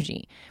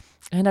energy.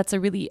 And that's a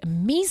really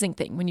amazing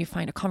thing when you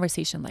find a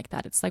conversation like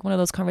that. It's like one of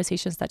those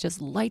conversations that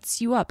just lights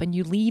you up and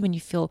you leave and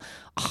you feel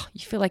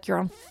like you're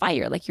on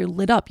fire, like you're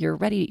lit up, you're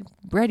ready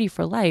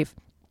for life.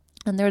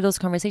 And there are those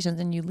conversations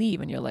and you leave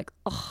and you're like,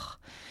 oh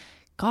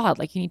God,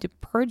 you need to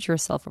purge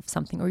yourself of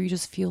something, or you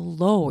just feel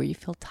low, or you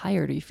feel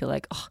tired, or you feel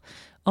like,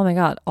 oh my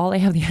God, all I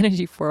have the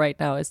energy for right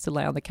now is to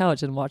lie on the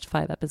couch and watch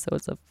 5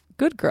 episodes of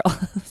Good Girl.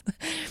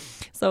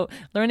 So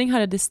learning how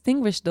to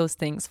distinguish those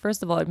things,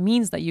 first of all, it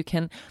means that you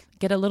can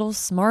get a little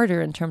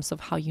smarter in terms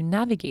of how you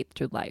navigate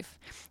through life.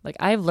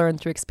 I've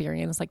learned through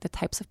experience, the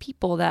types of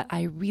people that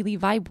I really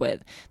vibe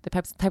with, the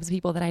types of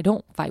people that I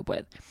don't vibe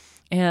with.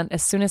 And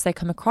as soon as I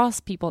come across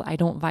people I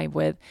don't vibe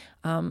with,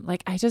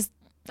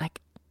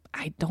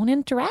 I don't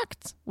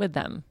interact with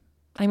them.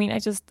 I mean, I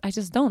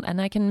just don't. And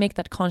I can make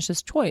that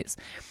conscious choice.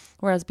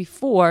 Whereas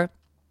before,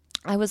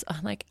 I was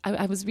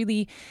I was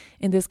really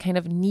in this kind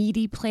of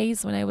needy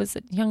place when I was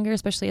younger,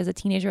 especially as a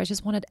teenager. I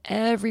just wanted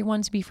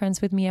everyone to be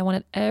friends with me. I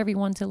wanted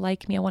everyone to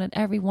like me. I wanted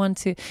everyone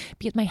to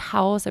be at my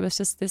house. I was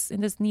just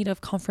in this need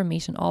of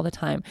confirmation all the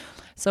time.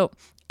 So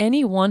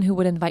anyone who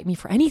would invite me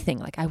for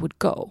anything, I would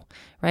go,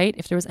 right?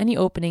 If there was any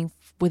opening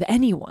with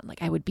anyone,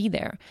 I would be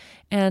there.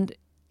 And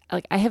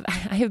like I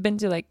have been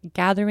to like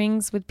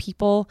gatherings with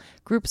people,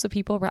 groups of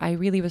people where I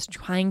really was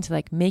trying to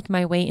like make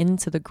my way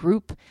into the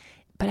group,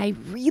 but I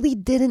really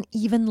didn't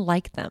even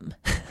like them.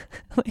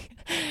 Like,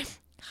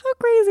 how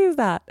crazy is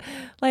that?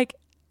 Like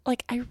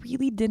I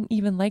really didn't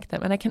even like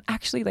them. And I can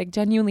actually like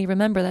genuinely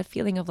remember that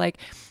feeling of like,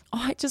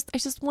 oh, I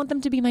just want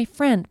them to be my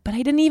friend, but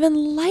I didn't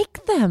even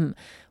like them.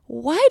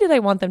 Why did I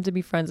want them to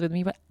be friends with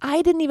me? But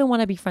I didn't even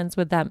want to be friends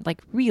with them,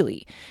 like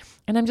really.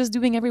 And I'm just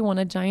doing everyone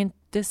a giant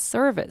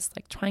disservice,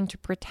 like trying to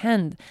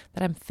pretend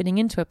that I'm fitting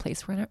into a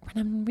place when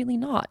I'm really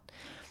not.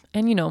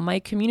 And, you know, my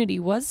community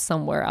was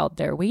somewhere out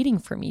there waiting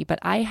for me, but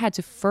I had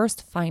to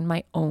first find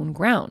my own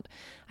ground.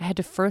 I had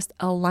to first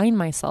align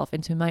myself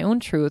into my own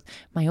truth,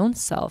 my own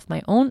self,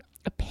 my own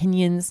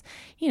opinions,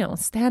 you know,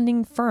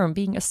 standing firm,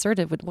 being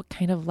assertive with what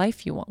kind of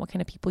life you want, what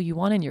kind of people you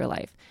want in your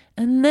life.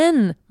 And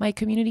then my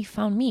community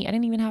found me. I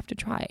didn't even have to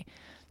try.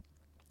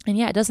 And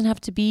yeah, it doesn't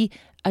have to be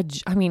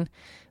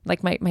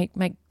like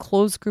my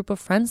close group of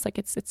friends, like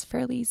it's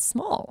fairly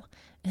small.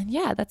 And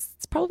yeah,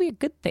 it's probably a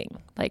good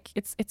thing. Like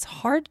it's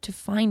hard to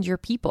find your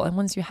people. And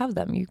once you have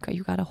them, you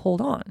got to hold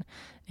on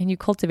and you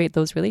cultivate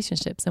those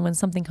relationships. And when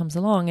something comes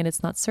along and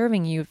it's not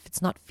serving you, if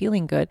it's not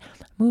feeling good,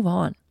 move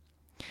on.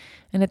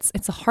 And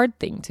it's a hard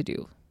thing to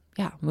do.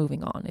 Yeah,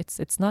 moving on.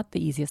 It's not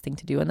the easiest thing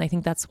to do. And I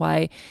think that's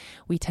why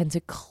we tend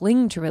to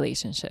cling to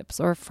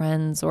relationships or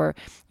friends or,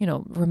 you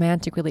know,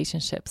 romantic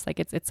relationships. Like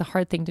it's a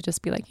hard thing to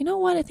just be like, you know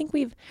what, I think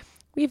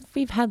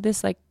we've had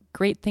this like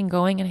great thing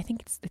going and I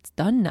think it's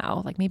done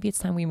now. Like maybe it's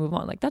time we move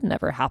on. Like that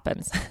never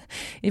happens.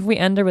 If we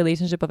end a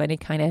relationship of any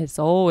kind, it's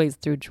always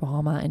through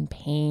drama and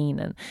pain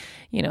and,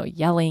 you know,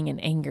 yelling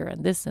and anger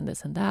and this and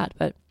this and that.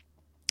 But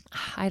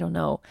I don't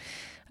know.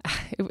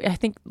 I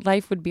think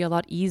life would be a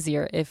lot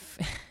easier if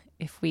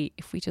we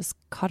just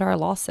cut our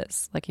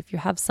losses. Like if you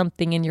have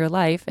something in your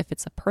life, if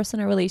it's a person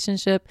or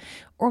relationship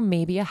or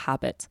maybe a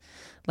habit,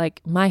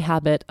 like my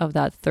habit of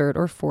that third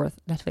or fourth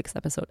Netflix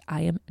episode,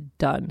 I am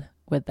done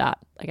with that.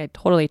 Like I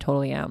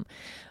totally am.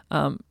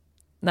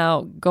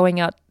 Now going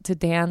out to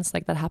dance,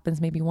 like that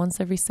happens maybe once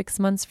every 6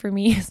 months for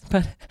me.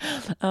 But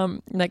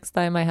next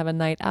time I have a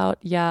night out,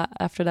 yeah,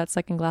 after that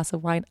second glass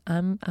of wine,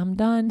 I'm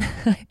done.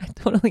 I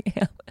totally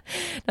am.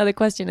 Now the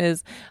question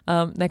is,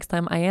 next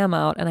time I am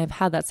out and I've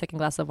had that second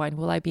glass of wine,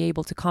 will I be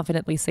able to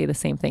confidently say the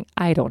same thing?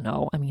 I don't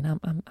know. I mean,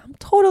 I'm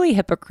totally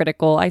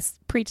hypocritical. I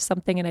preach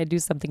something and I do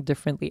something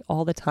differently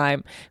all the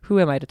time. Who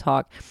am I to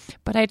talk?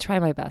 But I try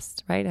my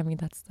best, right? I mean,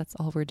 that's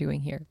all we're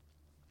doing here.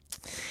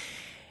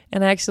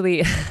 And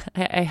actually,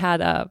 I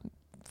had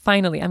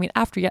finally, I mean,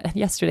 after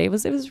yesterday, it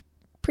was a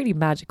pretty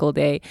magical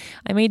day.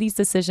 I made these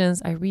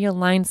decisions. I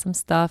realigned some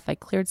stuff. I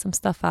cleared some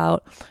stuff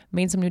out,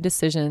 made some new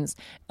decisions.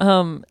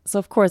 So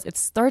of course, it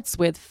starts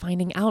with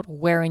finding out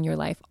where in your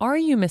life are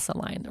you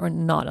misaligned or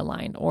not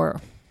aligned,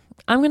 or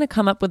I'm going to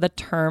come up with a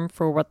term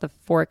for what the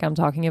fork I'm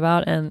talking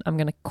about, and I'm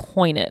going to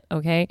coin it.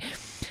 Okay.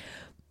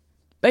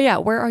 But yeah,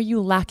 where are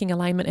you lacking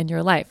alignment in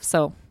your life?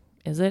 So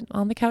is it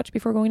on the couch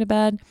before going to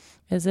bed?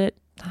 Is it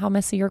how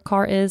messy your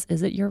car is?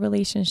 Is it your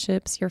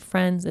relationships, your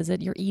friends? Is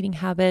it your eating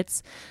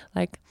habits?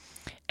 Like,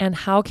 and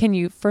how can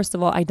you, first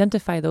of all,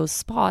 identify those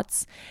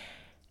spots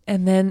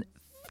and then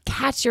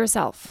catch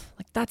yourself?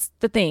 Like, that's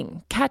the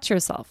thing. Catch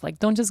yourself. Like,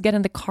 don't just get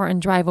in the car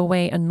and drive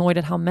away annoyed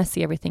at how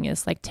messy everything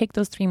is. Like, take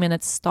those 3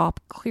 minutes, stop,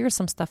 clear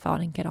some stuff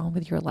out and get on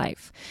with your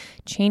life.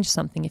 Change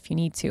something if you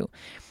need to.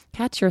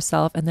 Catch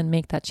yourself and then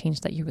make that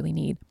change that you really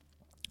need.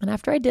 And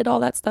after I did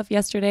all that stuff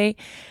yesterday,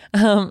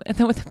 and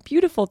then with a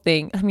beautiful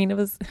thing, I mean, it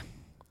was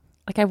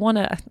like,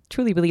 I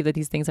truly believe that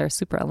these things are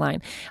super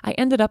aligned. I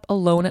ended up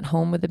alone at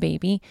home with the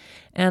baby,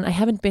 and I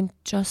haven't been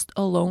just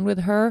alone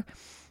with her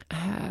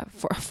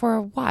for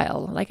a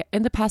while. Like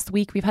in the past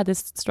week, we've had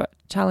this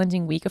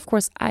challenging week. Of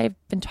course, I've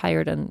been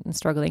tired and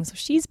struggling, so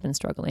she's been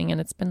struggling,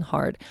 and it's been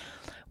hard.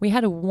 We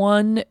had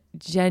one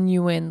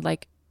genuine,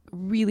 like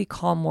really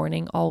calm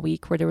morning all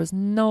week where there was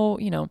no,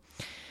 you know,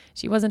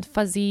 she wasn't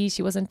fuzzy,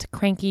 she wasn't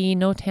cranky,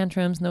 no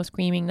tantrums, no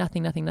screaming,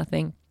 nothing.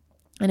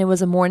 And it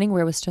was a morning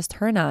where it was just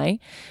her and I.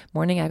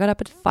 I got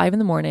up at 5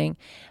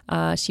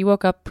 a.m. She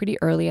woke up pretty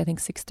early, I think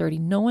 6:30.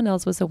 No one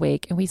else was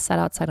awake. And we sat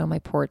outside on my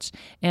porch.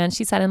 And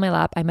she sat in my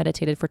lap. I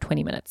meditated for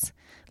 20 minutes.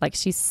 Like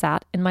she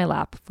sat in my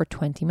lap for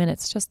 20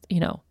 minutes. Just,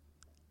 you know,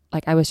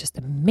 like I was just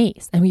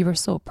amazed. And we were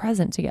so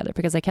present together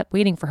because I kept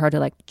waiting for her to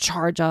like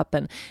charge up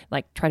and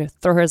like try to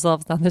throw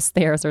herself down the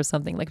stairs or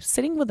something. Like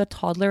sitting with a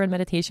toddler in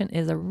meditation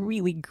is a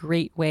really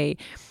great way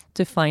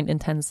to find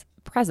intense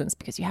presence,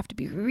 because you have to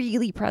be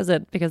really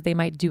present because they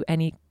might do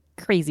any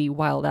crazy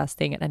wild ass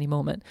thing at any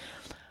moment.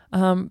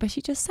 But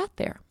she just sat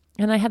there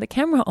and I had the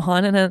camera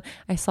on, and then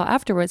I saw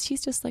afterwards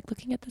she's just like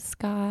looking at the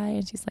sky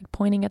and she's like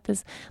pointing at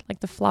this,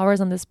 like the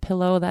flowers on this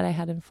pillow that I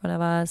had in front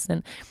of us,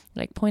 and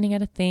like pointing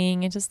at a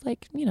thing and just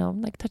like, you know,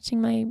 like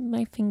touching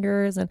my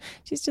fingers, and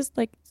she's just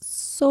like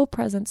so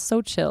present,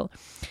 so chill.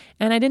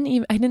 And I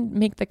didn't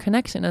make the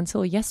connection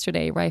until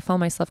yesterday, where I found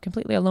myself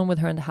completely alone with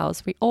her in the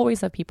house. We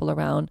always have people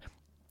around.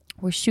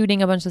 We're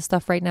shooting a bunch of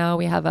stuff right now.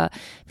 We have a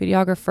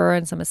videographer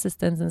and some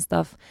assistants and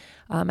stuff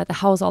at the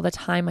house all the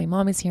time. My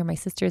mom is here. My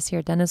sister is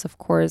here. Dennis, of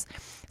course.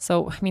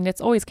 So, I mean,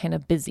 it's always kind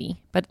of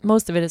busy, but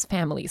most of it is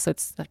family. So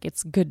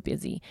it's good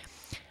busy.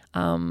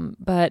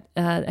 But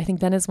I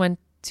think Dennis went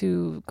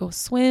to go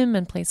swim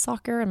and play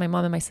soccer, and my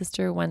mom and my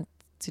sister went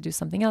to do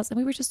something else, and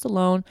we were just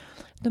alone.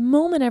 The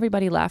moment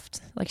everybody left,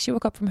 like she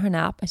woke up from her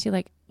nap and she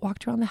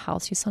walked around the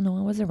house. She saw no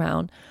one was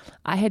around.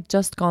 I had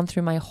just gone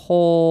through my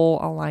whole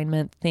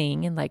alignment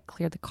thing and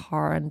cleared the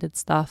car and did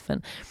stuff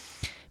and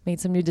made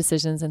some new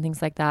decisions and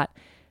things like that.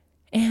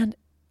 And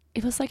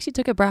it was like she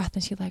took a breath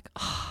and she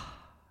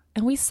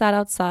and we sat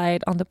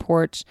outside on the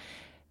porch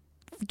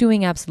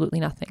doing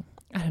absolutely nothing.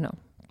 I don't know,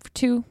 for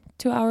two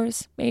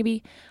hours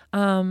maybe,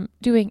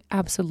 doing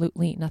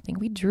absolutely nothing.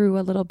 We drew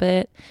a little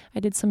bit. I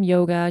did some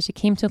yoga. She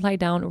came to lie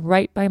down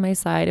right by my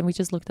side and we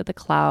just looked at the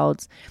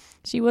clouds.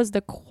 She was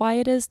the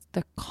quietest,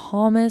 the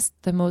calmest,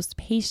 the most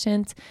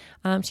patient.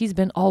 She's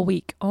been all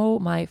week. Oh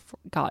my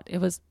God, it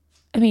was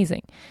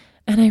amazing.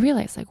 And I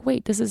realized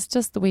wait, this is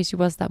just the way she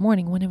was that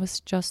morning when it was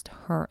just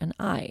her and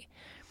I.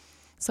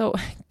 So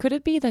could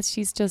it be that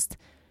she's just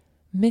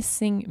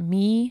missing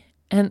me?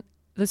 And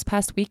this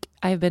past week,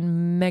 I've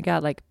been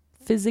mega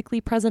physically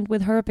present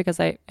with her because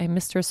I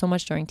missed her so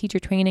much during teacher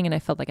training and I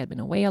felt like I'd been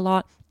away a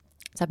lot.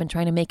 So I've been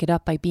trying to make it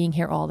up by being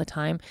here all the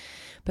time.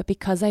 But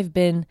because I've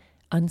been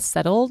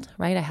unsettled,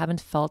 right? I haven't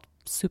felt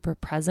super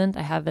present.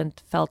 I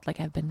haven't felt like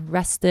I've been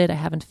rested. I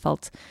haven't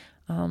felt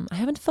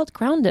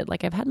grounded.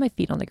 I've had my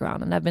feet on the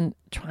ground and I've been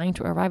trying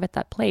to arrive at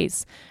that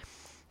place.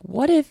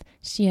 What if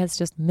she has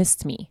just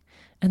missed me?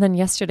 And then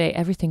yesterday,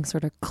 everything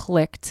sort of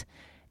clicked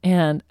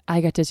and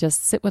I got to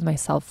just sit with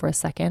myself for a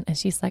second. And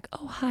she's like,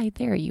 oh, hi,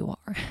 there you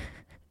are.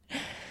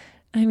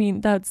 I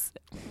mean, that's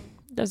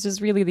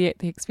just really the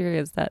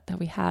experience that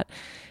we had.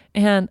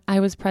 And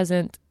I was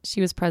present, she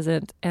was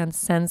present. And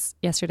since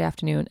yesterday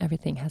afternoon,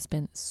 everything has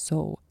been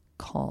so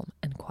calm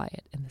and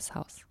quiet in this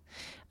house.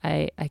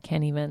 I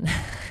can't even,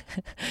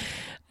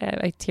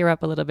 I tear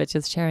up a little bit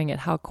just sharing it,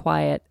 how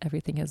quiet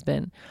everything has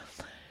been.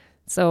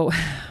 So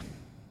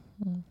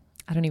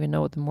I don't even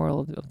know what the moral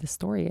of the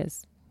story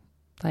is.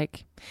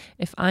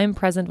 If I'm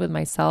present with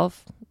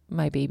myself,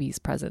 my baby's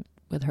present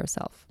with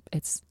herself.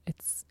 It's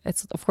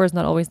of course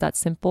not always that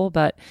simple,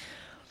 but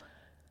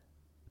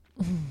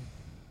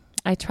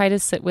I try to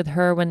sit with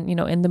her when,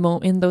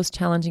 in those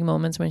challenging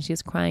moments when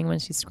she's crying, when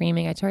she's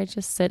screaming, I try to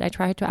just sit. I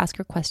try to ask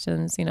her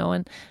questions,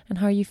 and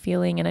how are you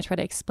feeling? And I try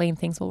to explain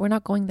things. Well, we're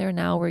not going there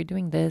now. We're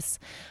doing this.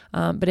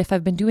 But if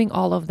I've been doing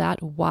all of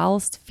that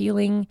whilst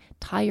feeling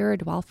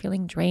tired, while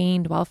feeling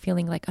drained, while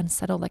feeling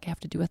unsettled, I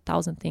have to do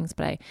 1,000 things,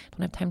 but I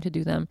don't have time to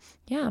do them.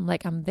 Yeah,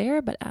 I'm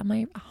there, but am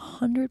I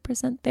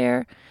 100%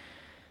 there?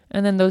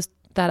 And then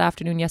that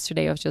afternoon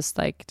yesterday, I was just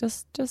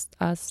just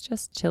us,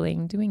 just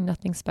chilling, doing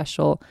nothing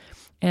special.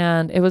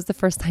 And it was the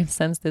first time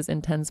since this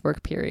intense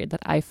work period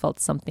that I felt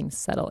something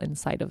settle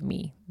inside of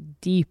me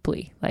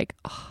deeply.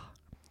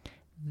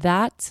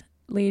 That,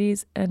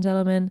 ladies and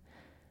gentlemen,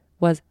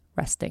 was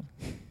resting.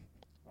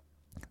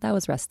 That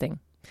was resting.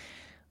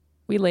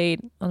 We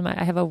laid on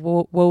I have a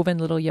woven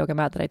little yoga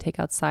mat that I take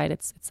outside.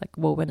 It's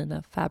woven in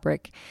a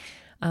fabric.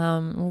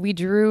 We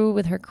drew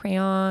with her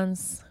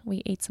crayons.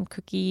 We ate some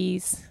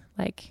cookies,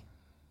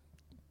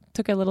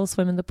 took a little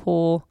swim in the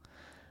pool.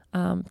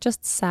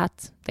 Just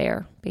sat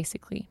there,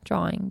 basically,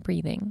 drawing,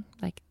 breathing.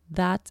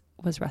 That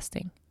was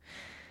resting.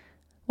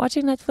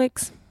 Watching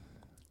Netflix,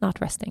 not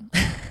resting.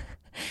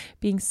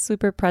 Being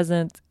super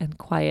present and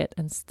quiet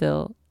and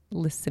still,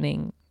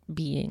 listening,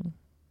 being,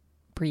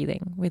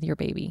 breathing with your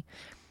baby.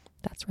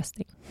 That's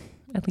resting.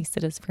 At least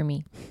it is for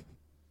me.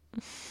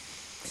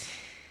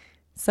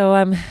 So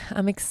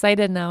I'm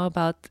excited now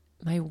about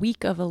my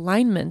week of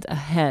alignment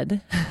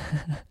ahead.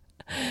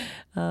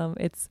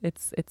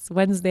 It's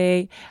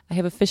Wednesday. I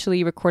have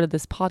officially recorded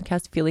this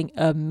podcast feeling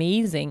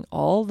amazing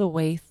all the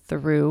way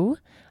through.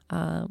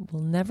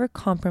 Will never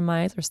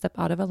compromise or step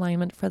out of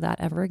alignment for that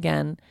ever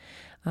again.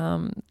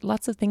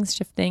 Lots of things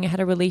shifting. I had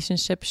a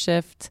relationship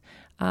shift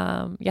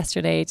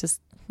yesterday,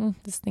 just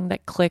this thing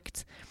that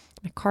clicked.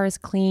 My car is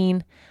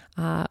clean.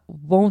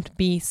 Won't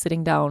be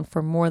sitting down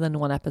for more than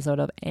one episode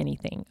of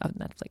anything of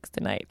Netflix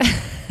tonight.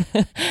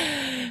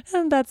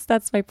 And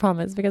that's my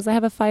promise, because I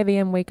have a 5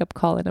 a.m. wake up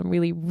call and I'm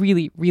really,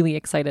 really, really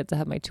excited to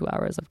have my 2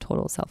 hours of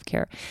total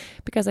self-care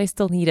because I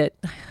still need it.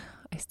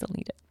 I still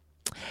need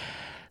it.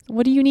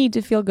 What do you need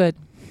to feel good?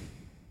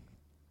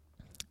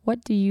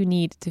 What do you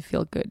need to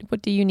feel good?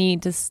 What do you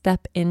need to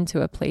step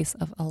into a place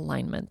of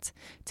alignment,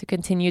 to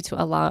continue to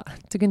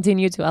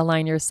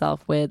align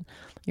yourself with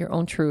your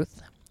own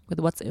truth, with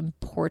what's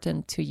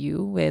important to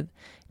you, with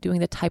doing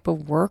the type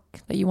of work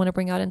that you want to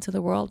bring out into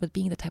the world, with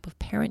being the type of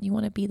parent you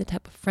want to be, the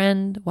type of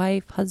friend,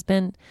 wife,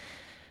 husband,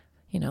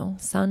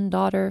 son,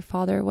 daughter,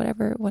 father,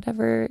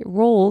 whatever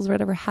roles,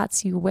 whatever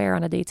hats you wear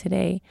on a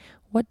day-to-day.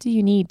 What do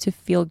you need to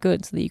feel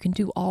good so that you can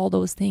do all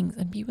those things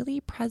and be really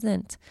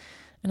present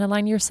and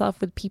align yourself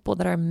with people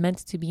that are meant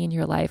to be in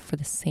your life for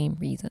the same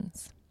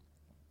reasons?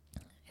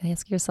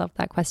 Ask yourself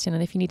that question.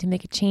 And if you need to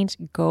make a change,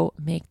 go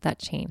make that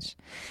change.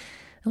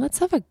 And let's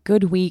have a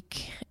good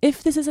week.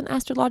 If this is an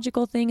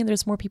astrological thing and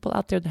there's more people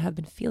out there that have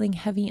been feeling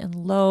heavy and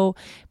low,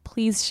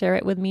 please share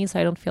it with me so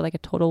I don't feel like a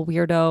total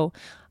weirdo.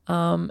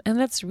 And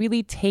let's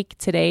really take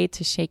today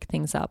to shake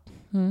things up.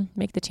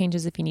 Make the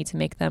changes if you need to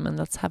make them. And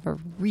let's have a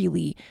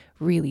really,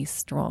 really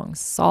strong,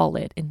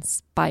 solid,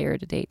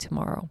 inspired day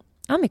tomorrow.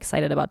 I'm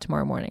excited about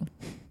tomorrow morning.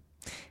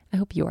 I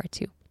hope you are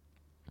too.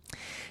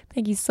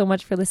 Thank you so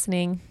much for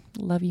listening.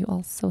 Love you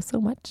all so,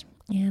 so much.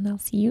 And I'll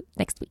see you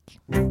next week.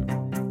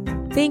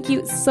 Thank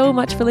you so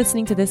much for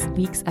listening to this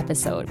week's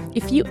episode.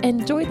 If you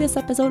enjoyed this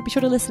episode, be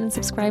sure to listen and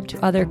subscribe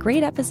to other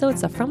great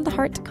episodes of From the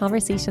Heart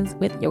Conversations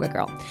with Yoga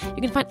Girl.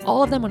 You can find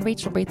all of them on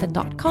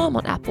rachelbraithen.com,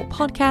 on Apple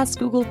Podcasts,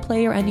 Google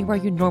Play, or anywhere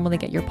you normally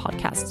get your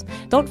podcasts.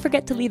 Don't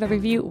forget to leave a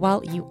review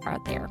while you are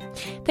there.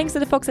 Thanks to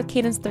the folks at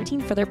Cadence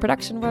 13 for their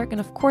production work, and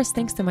of course,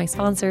 thanks to my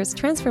sponsors,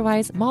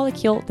 TransferWise,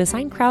 Molecule,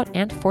 Design Crowd,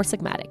 and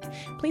Forsigmatic.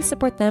 Please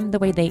support them the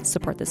way they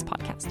support this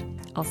podcast.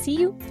 I'll see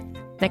you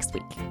next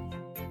week.